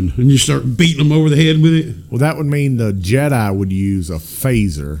stun, and you start beating them over the head with it. Well, that would mean the Jedi would use a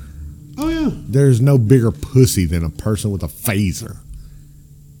phaser. Oh yeah, There's no bigger pussy than a person with a phaser.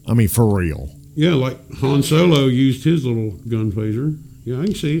 I mean, for real. yeah. Like Han Solo used his little gun phaser. Yeah, I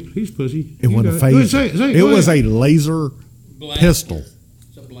can see it. He's pussy. It You wasn't a got Go ahead, phaser. say it, It go was ahead. a laser Blaster. pistol,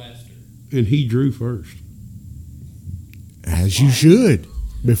 It's a blaster. And he drew first. as you should.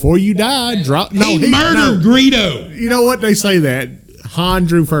 Before you die, drop. No, he murdered Greedo. You know what they say that Han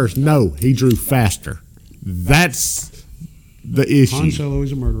drew first. No, he drew faster. That's the issue. Han Solo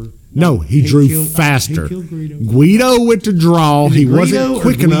is a murderer. No, he drew killed- faster. he killed Greedo. Guido went to draw. Is it He Greedo wasn't or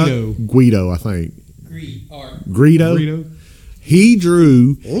quick Guido? enough. Guido, I think. Greed. Or Greedo. Greedo. He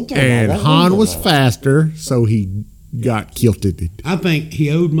drew, and Han was faster, so he got kilted. I think he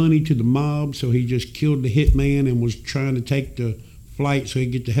owed money to the mob, so he just killed the hitman and was trying to take the flight so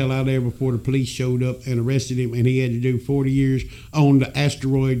he'd get the hell out of there before the police showed up and arrested him. And he had to do 40 years on the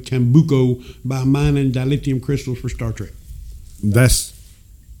asteroid Tambuco by mining dilithium crystals for Star Trek. That's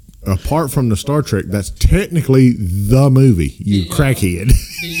apart from the Star Trek. That's technically the movie. You Yeah. crackhead.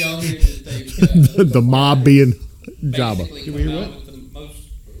 did y'all hear that they The mob being Jabba. basically come out with the most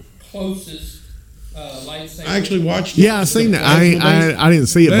closest lightsaber? I actually watched. Yeah, I seen that. I didn't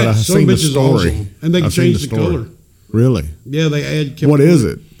see it, but I That seen the bitch is story. awesome. And they can I've seen change the story. color. Really? Yeah, they add. What is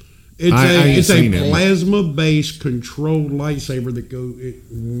it? It's I ain't it's a seen it. plasma-based controlled lightsaber that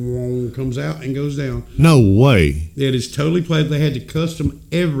comes out and goes down. No way. It is totally plasma. They had to custom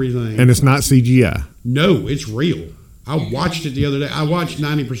everything. And it's not CGI. No, it's real. I watched it the other day. I watched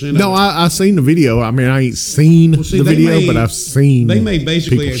 90% of No, it. I seen the video. I mean, I ain't seen Well, see, the they video, made- but I've seen. They made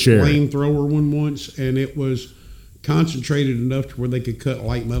basically people a share it. flamethrower one once, and it was concentrated enough to where they could cut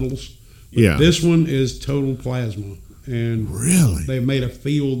light metals. Yeah. This one is total plasma. and Really? they made a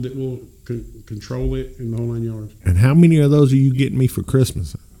field that will control it in the whole 9 yards. And how many of those are you getting me for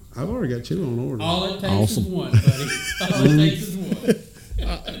Christmas? I've already got 2 on order. All it takes Awesome. is one, buddy. All it takes is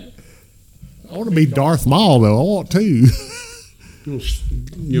one. I want to be Darth Maul though. I want 2.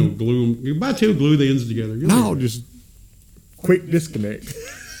 Glue them. You buy 2, glue the ends together. No, just quick disconnect.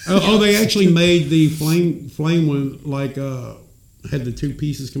 They actually made the flame one like had the 2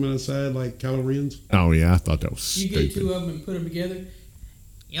 pieces coming outside like Kylo Ren's. Oh yeah, I thought that was You stupid. get 2 of them and put them together,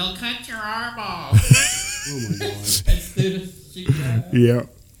 you'll cut your arm off. Oh my god! Instead of shooting your eye. Yeah.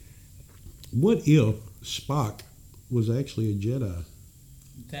 What if Spock was actually a Jedi?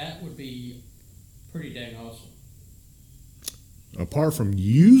 That would be pretty dang awesome. Apart from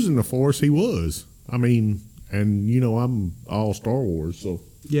using the Force, he was. I mean, and I'm all Star Wars, so.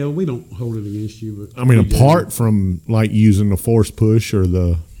 Yeah, we don't hold it against you, but I mean, we do. apart from like using the Force push or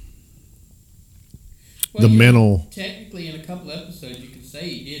the Well, mental. Technically, in a couple episodes, you could say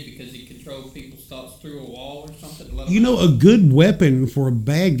he did because he controlled people's thoughts through a wall or something. To let them A good weapon for a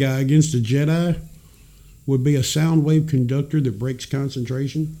bad guy against a Jedi would be a sound wave conductor that breaks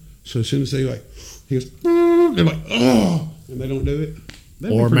concentration. So as soon as they he goes, they're like, oh, and they don't do it.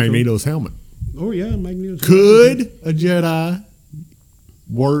 That'd be Or pretty cool. Magneto's helmet. Oh yeah, Magneto. Could a Jedi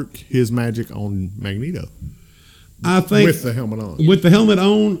work his magic on Magneto I think with the helmet on? with the helmet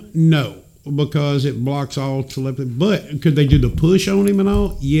on, no, because it blocks all telepathy. But could they do the push on him and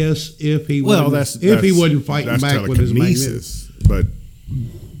all? Yes, if he he wasn't fighting that's back with his magnet. telekinesis. But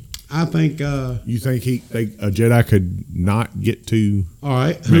I think. you think a Jedi could not get to All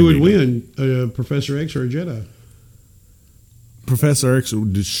right, who would Magneto. win, Professor X or a Jedi? Professor X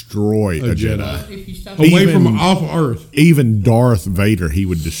would destroy a Jedi. Jedi. But if you stop, Away Even- from off Earth. Even Darth Vader, he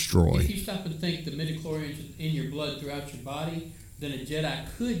would destroy. if you stop and think the midichlorians in your blood throughout your body, then a Jedi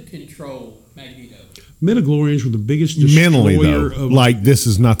could control Magneto. Midichlorians were the biggest destroyer Mentally, though, of. like this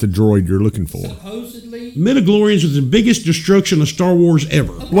is not the droid you're looking for. Supposedly, Midichlorians was the biggest destruction of Star Wars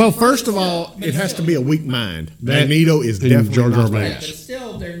ever. Well, first of all, it has to be a weak mind. That- Magneto is and definitely Jar Jar not Binks. right, but that.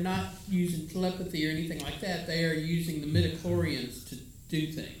 still, they're not using telepathy or anything like that. They are using the midichlorians to do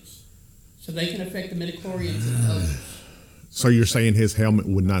things, so they can affect the midichlorians and others. So you're saying his helmet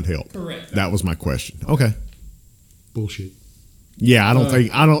would not help? Correct. That was my question. Okay. Bullshit. Yeah, I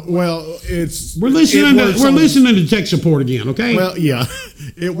don't. Well, it's We're listening. Listening to tech support again. Okay. Well, yeah,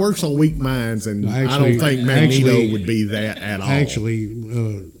 it works on weak minds, and I Actually- don't think Magneto actually- would be that at all. Actually,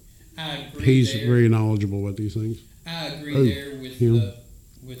 I agree. he's there. very knowledgeable about these things. I agree Oh, there with him.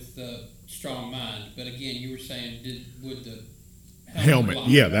 the strong mind. But again, you were saying, would the helmet. block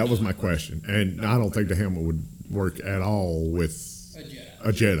Yeah, that was my question, and I don't think the helmet would work at all with a Jedi?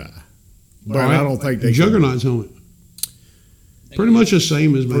 a Jedi. But All right. I don't think they Juggernaut's helmet. Pretty much the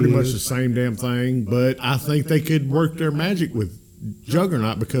same as pretty much Magneto's. the same damn thing. But I think they could work their magic with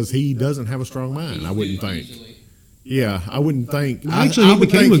Juggernaut because he doesn't have a strong mind. I wouldn't think. Easily. Yeah, I wouldn't think. Actually, I he would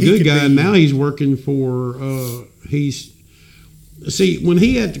became a think he good could guy, be- and now he's working for. When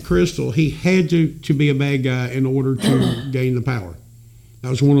he had the crystal, he had to be a bad guy in order to gain the power. That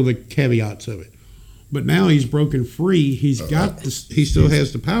was one of the caveats of it. But now he's broken free. He's got this. He still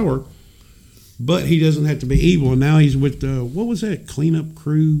has the power, but he doesn't have to be evil. And now he's with what was that cleanup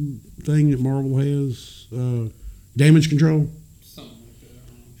crew thing that Marvel has? Damage Control, Something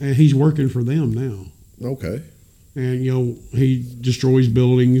like that. and he's working for them now. Okay. And he destroys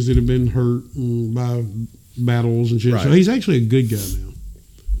buildings that have been hurt by battles and shit. So Right. he's actually a good guy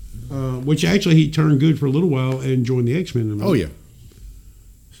now. Which actually he turned good for a little while and joined the X-Men. Oh yeah.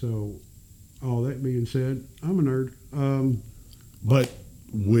 So, all that being said, I'm a nerd. But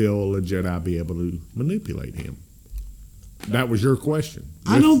will a Jedi be able to manipulate him? That was your question.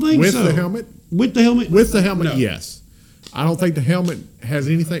 I don't think with so. the helmet. With the helmet? With the helmet, No. yes. I don't think the helmet has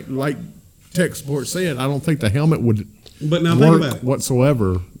anything like Tech Support said. I don't think the helmet would But now think about work it.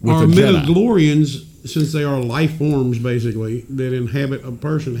 whatsoever with Are a Jedi. midichlorians, since they are life forms basically that inhabit a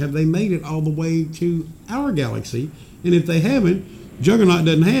person, have they made it all the way to our galaxy? And if they haven't, Juggernaut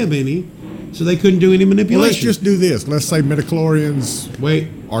doesn't have any, so they couldn't do any manipulation. Well, let's just do this. Let's say midichlorians wait.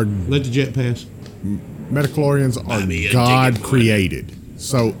 are Let the jet pass. midichlorians are God created.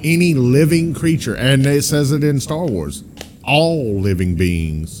 So any living creature, and it says it in Star Wars, all living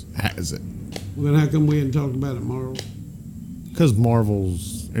beings has it. Well, then how come we hadn't talked about it, Marvel? Because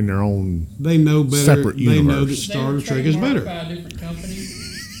Marvel's in their own. They know better. Separate They know that universe. They Star were Trek is trademarked better. by a different company.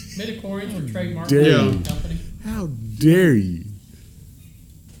 Midichlorians were trademarked by dare a you. different company. How dare you?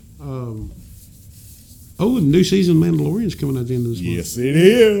 Oh, the new season of Mandalorian's coming out at the end of this month. Yes, it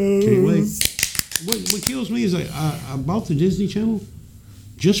is. Can't wait. What kills me is I bought the Disney Channel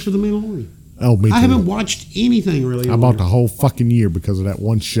just for the Mandalorian. Oh, me too. I haven't watched anything really. I bought the whole fucking year because of that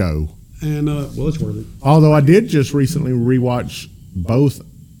one show. And well, it's worth it. Although I did just recently rewatch both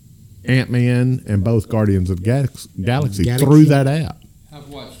Ant-Man and both Guardians of the Galaxy through that app. I've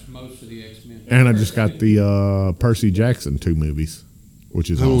watched most of the X-Men. And I just got the Percy Jackson 2 movies, which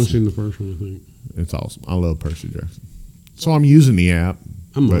is I've only awesome. seen the first one, I think. It's awesome. I love Percy Jackson. So I'm using the app.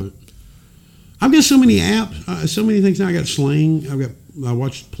 I'm but not. I've got so many apps, so many things now. I got Sling. I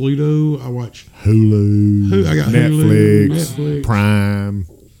watched Pluto. I watched Hulu, I got Netflix, Hulu, Netflix. Prime.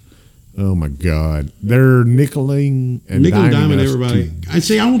 Oh my God, they're nickeling and Nickel and Diamond. us Everybody. to- I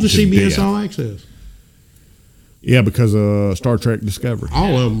see. I want the to CBS death. All Access. yeah, because of Star Trek Discovery.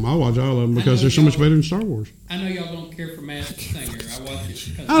 All of them. I watch all of them because they're so much better than Star Wars. I know y'all don't care for Masked Singer. I watch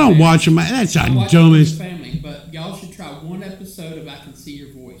it because I don't watch them. That's I the watch it with dumbest. the family, but y'all should try one episode of I Can See Your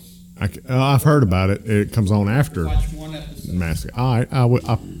Voice. I've heard about it. It comes on after Watch one episode. Mask. All right,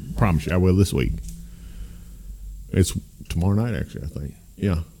 I promise you, I will this week. It's tomorrow night, actually. I think.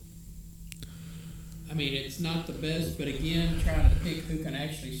 Yeah. I mean, it's not the best, but again, trying to pick who can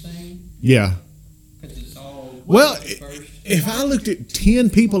actually sing Yeah. because it's all Well, first. if I looked at 10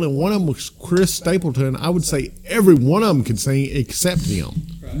 people and one of them was Chris Stapleton, I would say every one of them can sing except him.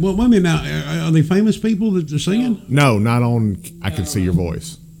 Well, wait a minute now. Are they famous people that they're singing? No, not on I Can See Your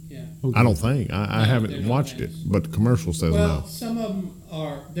Voice. Yeah. Okay. I don't think. I No, haven't they're not watched it, famous. but the commercial says Well, no. some of them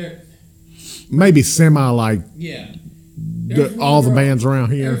are there. Maybe semi like Yeah. There's one all the girl- bands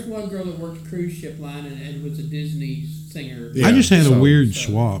around here. There's one girl that worked a cruise ship line and was a Disney singer. Yeah. I just had a so- weird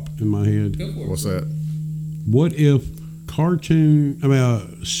swap in my head. Go for it. What's that? What if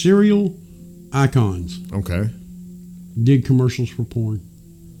cereal icons Okay. did commercials for porn?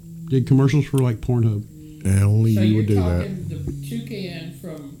 Did commercials for like Pornhub? And only So you you're would do that. talking the toucan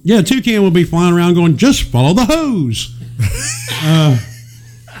from Yeah, Toucan would be flying around going, just follow the hose.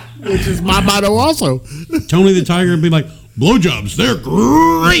 Which is my motto also. Tony the Tiger would be like, blowjobs, they're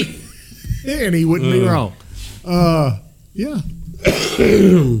great. And he wouldn't be wrong. Yeah.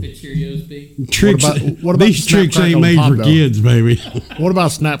 the Cheerios be. Tricks. what about These Snap, tricks Crackle, ain't and made Pop, for though? kids, baby. What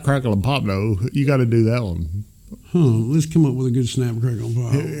about Snap, Crackle, and Pop, though? You got to do that one. Let's come up with a good snap, crackle, and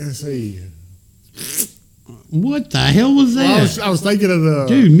pop. Let's see. What the hell was that? Well, I was thinking of the.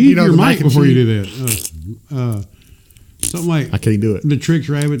 Dude, mute the your mac mic and before cheese. you do that. Something like I can't do it. the Tricks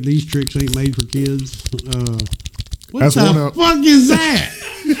Rabbit. These tricks ain't made for kids. What That's the one of- fuck is that?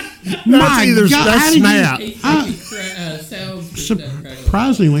 My either- God, that's how did you- Snap. Sounds for Snap, Crackle.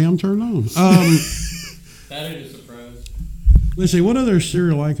 Surprisingly, I'm turned on. That ain't a surprise. Let's see, what other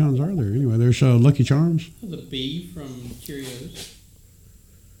cereal icons are there? Anyway, there's Lucky Charms. The bee from Cheerios.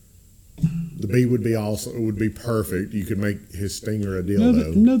 The bee would be awesome. It would be perfect. You could make his stinger a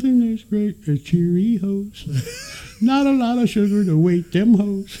Nothing, dildo. nothing is great as Cheerios. Not a lot of sugar to weight them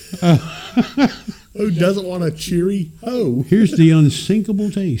hoes. Who doesn't want a cheery ho? Here's the unsinkable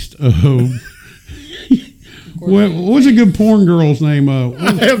taste of. What's a good porn girl's name?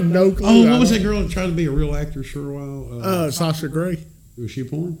 I have no clue. Oh, I what was don't- that girl that tried to be a real actress for a while? Sasha Grey. Was she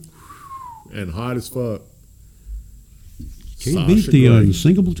porn? And hot as fuck. Can't Sasha beat the Grey.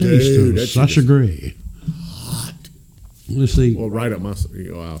 unsinkable taste Dude, of that shit Sasha is Grey. Let's see. Well, right up my.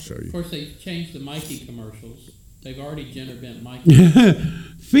 I'll show Of you. course, they changed the Mikey commercials. They've already gender bent Mikey.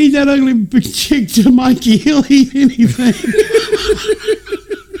 Feed that ugly big chick to Mikey. He'll eat anything.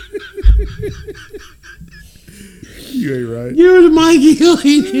 You ain't right. You're the Mikey. He'll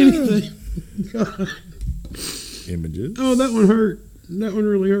eat anything. Images. Oh, that one hurt. That one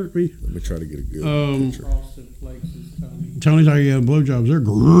really hurt me. Let me try to get a good picture. Frosted Flakes is Tony. Tony's like, yeah, blowjobs. They're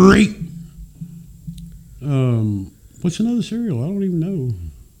great. What's another cereal? I don't even know.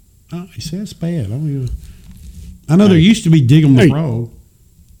 Oh, see, that's bad. I don't even. I know there used to be Dig 'em the Hey. Frog.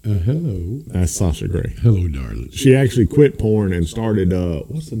 Hello. That's Sasha Grey. Hello, darling. She actually quit porn and started.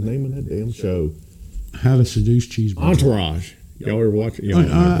 What's the name of that damn show? How to Seduce Cheeseburger. Entourage. Y'all ever watch it? Y'all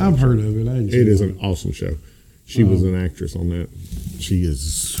I've heard of it. I didn't see It is an awesome show. She was an actress on that. She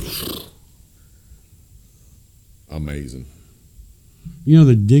is amazing. You know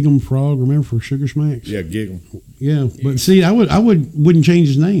the Dig 'em Frog. Remember for Sugar Smacks? Yeah, giggle. Yeah, but see, I wouldn't change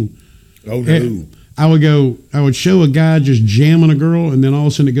his name. Oh no. I would show a guy just jamming a girl, and then all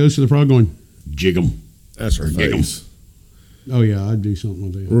of a sudden it goes to the frog going, jig 'em. That's her Giggle. face. Oh yeah, I'd do something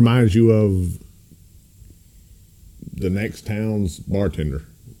like that. Reminds you of the next town's bartender.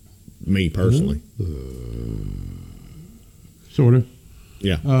 Me personally. Sort of.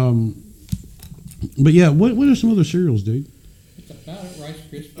 Yeah. But yeah, what are some other cereals, dude? It's about it, Rice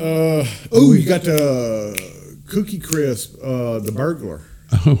Krispies. Oh, you got the Cookie Crisp, the burglar,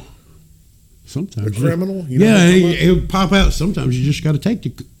 Oh, sometimes. the criminal. You know Yeah, what I'm talking it would pop out. Sometimes you just got to take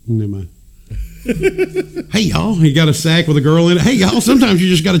the. Never mind. Hey, y'all, he got a sack with a girl in it. Hey, y'all, sometimes you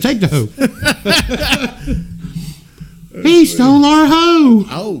just got to take the hoe. He stole our hoe.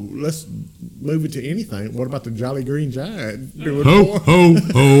 Oh, let's move it to anything. What about the Jolly Green Giant? Doing Ho, more? ho,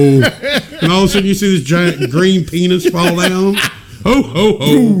 ho. And all of a sudden you see this giant green penis fall down. Ho, ho,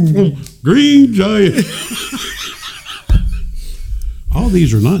 ho. Green giant. All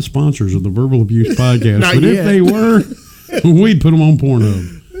these are not sponsors of the Verbal Abuse Podcast, Not but yet. if they were, we'd put them on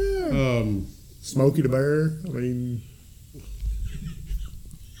Pornhub. Smokey the Bear. I mean,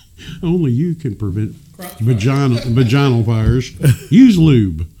 Only you can prevent vaginal fires. Use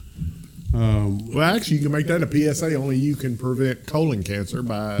lube. well, actually, you can make that a PSA. Only you can prevent colon cancer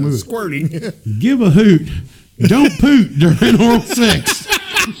by squirting. Give a hoot. Don't poot during oral sex.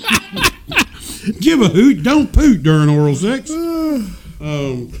 Give a hoot. Don't poot during oral sex. Your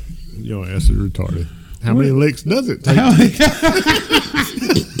ass is retarded. How many licks does it take?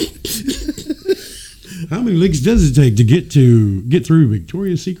 How many licks does it take to get through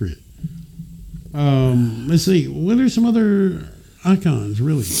Victoria's Secret? Let's see. What are some other icons?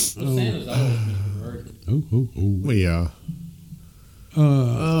 Really? Santa's always been perverted. Oh. Yeah.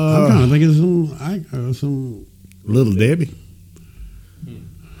 I'm trying to think of some. Little Debbie.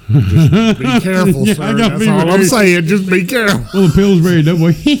 Just be careful, Yeah, sir. I gotta That's be all I'm very- saying. Just be careful. Well, the Pillsbury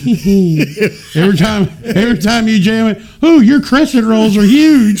Doughboy. every time you jam it, oh, your crescent rolls are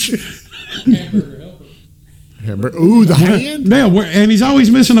huge. Hamburger helper. Ooh, the hand. Now, and he's always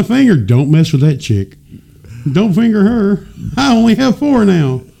missing a finger. Don't mess with that chick. Don't finger her. I only have 4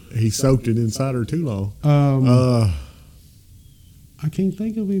 now. He soaked it inside her too long. I can't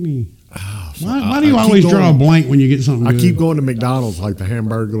think of any. Oh, Why do you I keep always draw a going- blank when you get something I good? keep going to McDonald's like the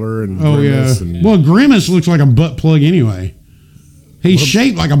Hamburglar and Oh, yeah. Grimace and Well, Grimace looks like a butt plug anyway. He's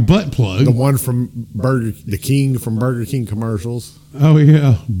shaped like a butt plug. the one from the King from Burger King commercials. Oh,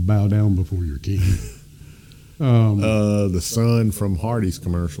 yeah. Bow down before your king. The son from Hardee's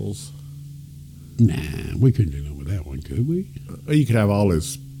commercials. Nah, we couldn't do nothing with that one, could we? You could have all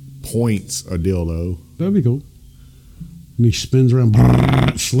his points a dildo. That'd be cool. And he spins around,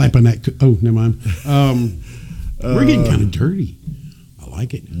 slapping that. Oh, never mind. We're getting kind of dirty. I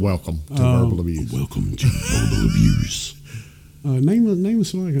like it. Welcome to verbal abuse. Welcome to verbal abuse. Name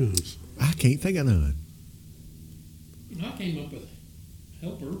some icons. I can't think of none. I came up with a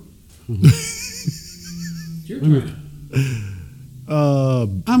helper. It's your turn.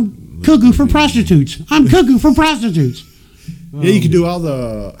 I'm cuckoo for prostitutes. I'm cuckoo for prostitutes. Yeah, you could do all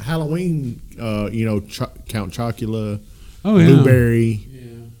the Halloween. Count Chocula, Oh yeah. Blueberry,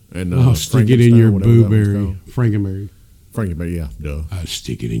 Yeah. and I'll stick it in your Frankenstein, whatever that booberry, one's Frankenberry. called. Frankenberry, yeah, duh. I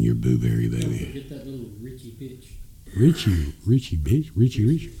stick it in your booberry, Don't baby. forget that little Richie bitch. Richie, bitch, Richie.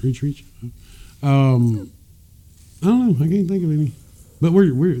 I don't know. I can't think of any. But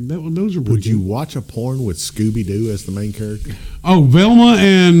those are pretty Would you good. watch a porn with Scooby Doo as the main character? Oh, Velma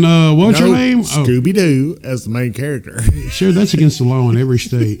and what's her name? Oh, Scooby Doo as the main character. sure, that's against the law in every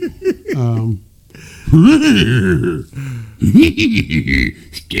state.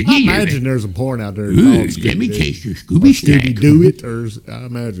 I imagine there's a porn out there called Scooby Let me Doo. taste your Scooby snack. Scooby Doo it, or I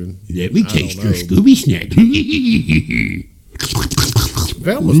imagine. Let me I don't taste your know. Scooby snack.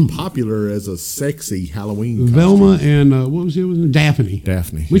 Velma's popular as a sexy Halloween Velma and what was the other one? Daphne.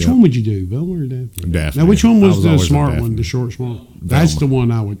 Daphne. Which yeah. one would you do, Velma or Daphne? Daphne. Now, which one I was the always a smart Daphne. one, the short smart? That's the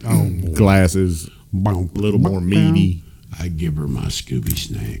one I would. Oh, boy. Glasses, Boom. a little more meaty. I'd give her my Scooby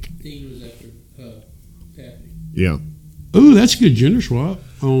snack. Dean was after Daphne. Yeah. Ooh, that's a good gender swap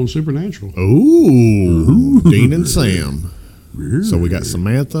on Supernatural. Ooh. Dean and Sam. So we got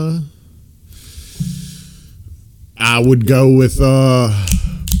Samantha. I would go with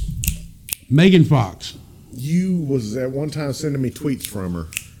Megan Fox. you was at one time sending me tweets from her.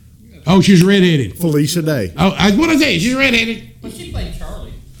 Oh, she's redheaded. Felicia Day. Oh, what I say? She's redheaded. Well, she played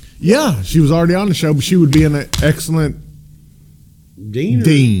Charlie. Yeah, she was already on the show, but she would be an excellent Dean. Or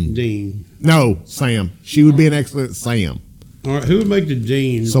Dean. Dean. no, Sam. She would be an excellent Sam. All right, who would make the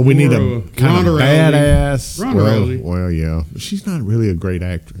Dean? So we need Or, a kind Ronda of Rousey. badass. Ronda Rousey. Well, yeah. But she's not really a great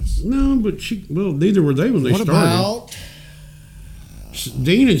actress. No, but neither were they when they started.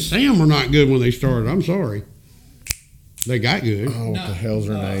 Dean and Sam were not good when they started. I'm sorry. They got good. Oh, what the hell's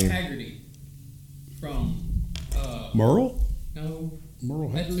her name? Haggerty. From, Merle? no, Merle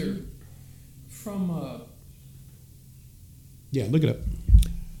that's Haggard? her. From, Yeah, look it up.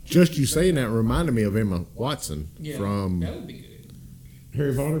 Just you saying that reminded me of Emma Watson yeah, from that would be good.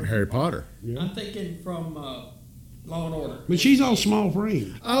 Harry Potter. Harry Potter. I'm thinking from, Law and Order. But she's all small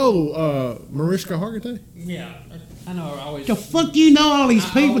frame. Oh, Mariska Hargitay? Yeah, I know. I always. The fuck you know all these I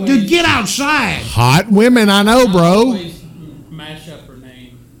people? always- Dude, get outside. Hot women, I know, I bro. always mash up her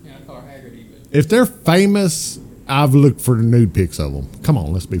name. Yeah, I call her Haggerty, but If they're famous, I've looked for the nude pics of them. Come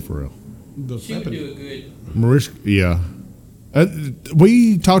on, let's be for real. The She would Fappan- do a good. Mariska, yeah.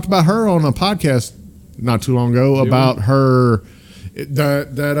 We talked about her on a podcast not too long ago about her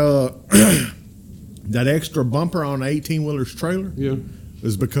that extra bumper on an 18-wheeler's trailer Yeah.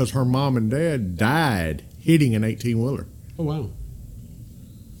 is because her mom and dad died hitting an 18-wheeler. Oh wow.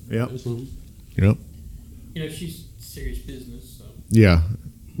 Yep. That's something. Yep. You know, she's serious business. So Yeah.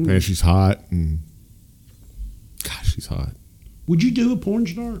 And she's hot and gosh, she's hot. Would you do a porn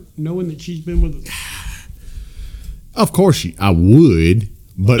star knowing that she's been with? Of course I would,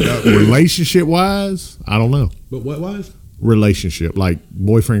 but relationship wise, I don't know. But what was? Relationship like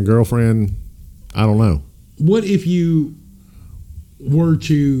boyfriend girlfriend, I don't know. What if you were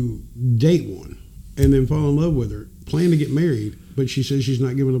to date one and then fall in love with her, plan to get married, but she says she's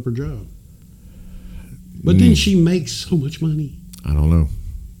not giving up her job? But then she makes so much money. I don't know.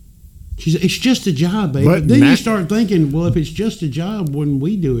 It's just a job, baby. But Then na- you start thinking, well, if it's just a job, when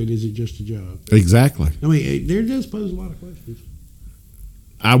we do it, is it just a job? Exactly. I mean, there does pose a lot of questions.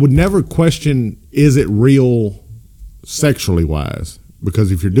 I would never question is it real sexually wise,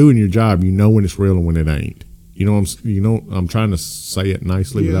 because if you're doing your job, you know when it's real and when it ain't. I'm trying to say it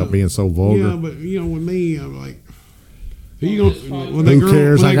nicely Yeah. without being so vulgar. Yeah, but with me, I'm like, who you Well, gonna? that's fine. When Who that girl,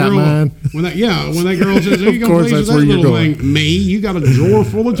 cares? When I that got girl, mine. When that girl says, "Who you Of gonna course, please with that's that where you're little going. thing?" Me, you got a drawer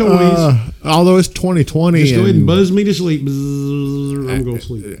full of toys. Although it's 2020, Just go ahead and and buzz me to sleep. Bzzz, I'm going to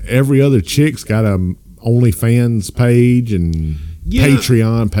sleep. every other chick's got a OnlyFans page and Yeah.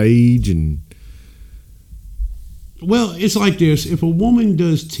 Patreon page, and Well, it's like this: if a woman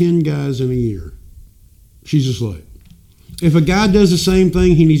does 10 guys in a year, she's a slut. If a guy does the same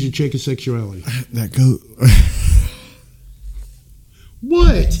thing, he needs to check his sexuality. that go.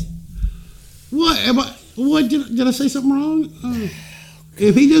 What? What? What did I say something wrong?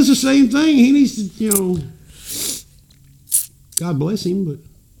 If he does the same thing, he needs to, God bless him, but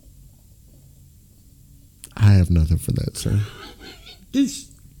I have nothing for that, sir.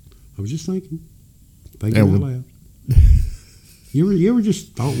 I was just thinking out loud. You ever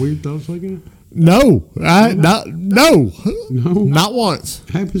just thought weird thoughts like that? No, no, No, not once.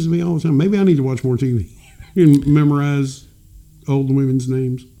 happens to me all the time. Maybe I need to watch more TV and memorize old women's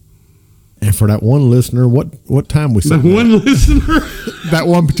names. And for that one listener, what time we That sat? one listener. That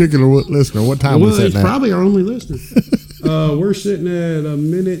one particular listener, what time we Well, sat it's at? probably our only listener. We're sitting at a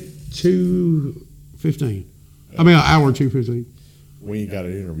minute 2:15. I mean, an hour 2:15. We ain't got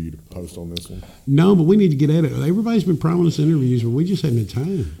an interview to post on this one. No, but we need to get at it. Everybody's been promising us interviews, but we just haven't had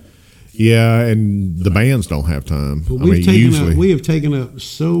time. Yeah, and the bands don't have time. But I mean, usually we have taken up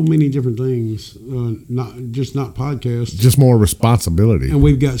so many different things, not podcasts, just more responsibility. and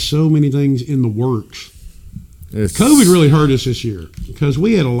we've got so many things in the works. It's- COVID really hurt us this year because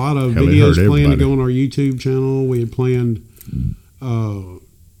we had a lot of Hell, it videos hurt planned to everybody. go on our YouTube channel. We had planned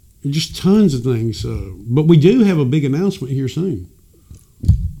just tons of things, but we do have a big announcement here soon.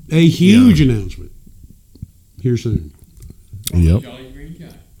 A huge announcement here soon. Yep. Jolly Green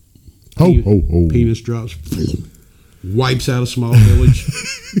Giant. Ho ho ho. Penis drops, wipes out a small village.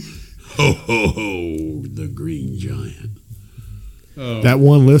 Ho ho ho! The Green Giant. That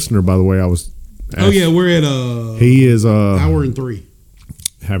one listener, by the way, I was. Oh yeah, we're at He is hour and 3.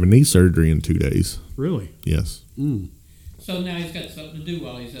 having knee surgery in 2 days. Really? Yes. So now he's got something to do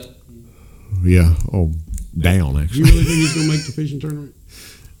while he's up. Yeah. Oh, down Do you actually. really think he's gonna make the fishing tournament?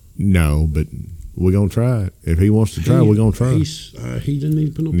 No, but we're gonna try it. If he wants to try, we're gonna try. He didn't need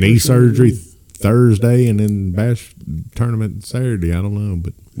to put no Knee pressure on surgery him. Thursday and then bash tournament Saturday. I don't know,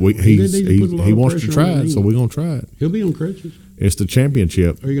 but He did need to put a lot he of wants to pressure try on it, him. so we're gonna try it. He'll be on crutches. It's the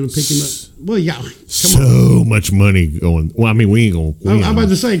championship. Are you gonna pick him up? Well, yeah. Come on. So much money going. Well, I mean, we ain't gonna. Win. I'm about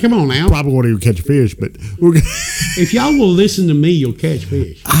to say, come on now. Probably won't even catch a fish, but we're. If y'all will listen to me, you'll catch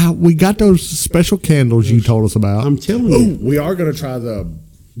fish. We got those special candles you told us about. I'm telling you. we are gonna try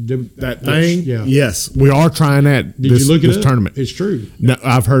that thing. Yeah. Yes, we are trying that. Did this, you look at this it? tournament? It's true. No,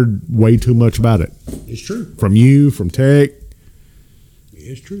 I've heard way too much about it It's true. from you, from Tech.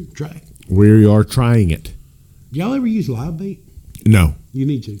 It's true. Try it. We are trying it. Y'all ever use live bait? No, You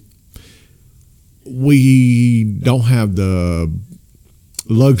need to. we don't have the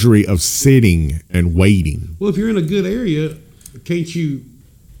luxury of sitting and waiting. Well, if you're in a good area, can't you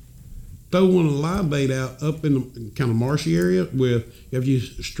throw one of the live bait out up in the kind of marshy area with, you have to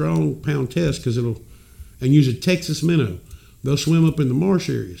use a strong pound test and use a Texas minnow. They'll swim up in the marsh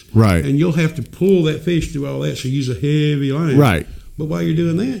areas. Right. And you'll have to pull that fish through all that, so use a heavy line. Right. But while you're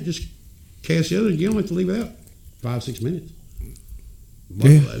doing that, just cast the other. You don't have to leave it out 5-6 minutes.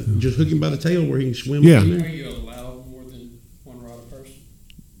 Yeah. Just hook him by the tail where he can swim Yeah. up in Are there. you allowed more than one rod a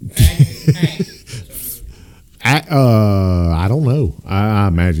person? I don't know. I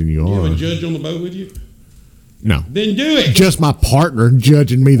imagine you You are. have a judge on the boat with you? No. Then do it. Just my partner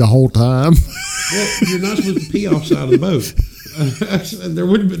judging me the whole time. Well, you're not supposed to pee off side of the boat. There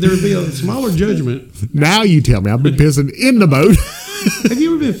would be a smaller judgment. Now you tell me I've been pissing in the boat. Have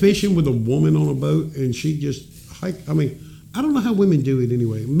you ever been fishing with a woman on a boat and she just hike? I mean, I don't know how women do it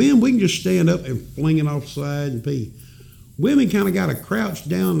anyway. Men, we can just stand up and fling it offside and pee. Women kind of got to crouch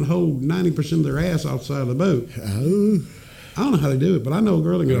down and hold 90% of their ass outside of the boat. Oh, I don't know how they do it, but I know a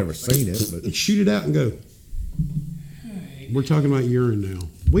girl that I've can never seen it. But shoot it out and go. We're talking about urine now.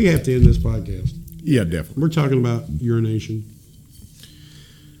 We have to end this podcast. yeah, definitely. We're talking about urination.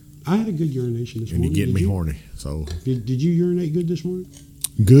 I had a good urination this And morning. you're getting Did me you? horny. So Did you urinate good this morning?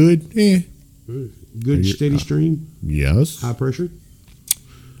 good. Yeah. Good you- steady stream, Yes. high pressure.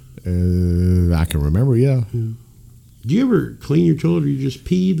 I can remember. Yeah. Do you ever clean your toilet or you just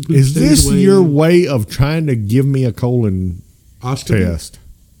pee? The poop Is stays this away? your way of trying to give me a colon Ostomy? test?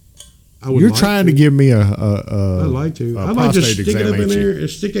 I would You're like trying to give me I'd like to. a I'd like to prostate stick it up in examination. there and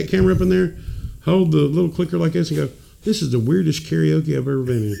stick that camera up in there, hold the little clicker like this, and go. This is the weirdest karaoke I've ever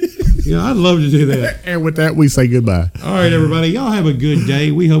been in. I'd love to do that. And with that, we say goodbye. All right, everybody. Y'all have a good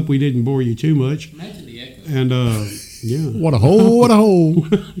day. We hope we didn't bore you too much. Imagine the echo. And yeah. What a hole! What a hole!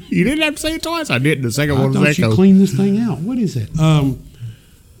 You didn't have to say it twice. I didn't. The second I one was thought you echo. cleaned this thing out. What is it?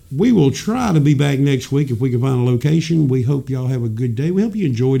 We will try to be back next week if we can find a location. We hope y'all have a good day. We hope you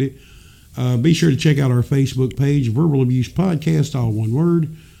enjoyed it. Be sure to check out our Facebook page, Verbal Abuse Podcast, all one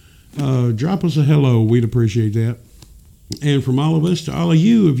word. Drop us a hello. We'd appreciate that. And from all of us to all of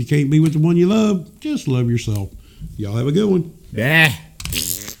you, if you can't be with the one you love, just love yourself. Y'all have a good one. Yeah.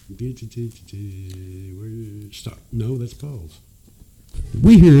 Stop. No, that's pause.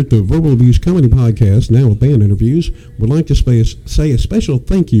 We here at the Verbal Abuse Comedy Podcast, now with band interviews, would like to say a special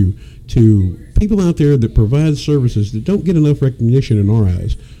thank you to people out there that provide services that don't get enough recognition in our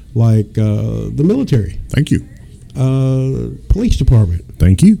eyes, like the military, Thank you. police department,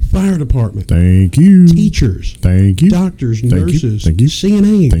 Thank you. fire department, Thank you. teachers, Thank you. doctors, Thank you. nurses, Thank you.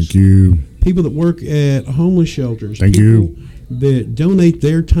 CNAs, Thank you. people that work at homeless shelters, Thank people you. that donate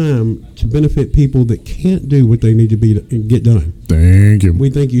their time to benefit people that can't do what they need to be to get done. Thank you. We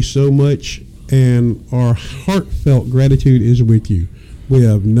thank you so much, and our heartfelt gratitude is with you. We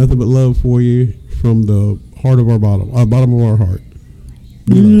have nothing but love for you from the heart of our bottom of our heart.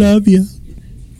 Love you.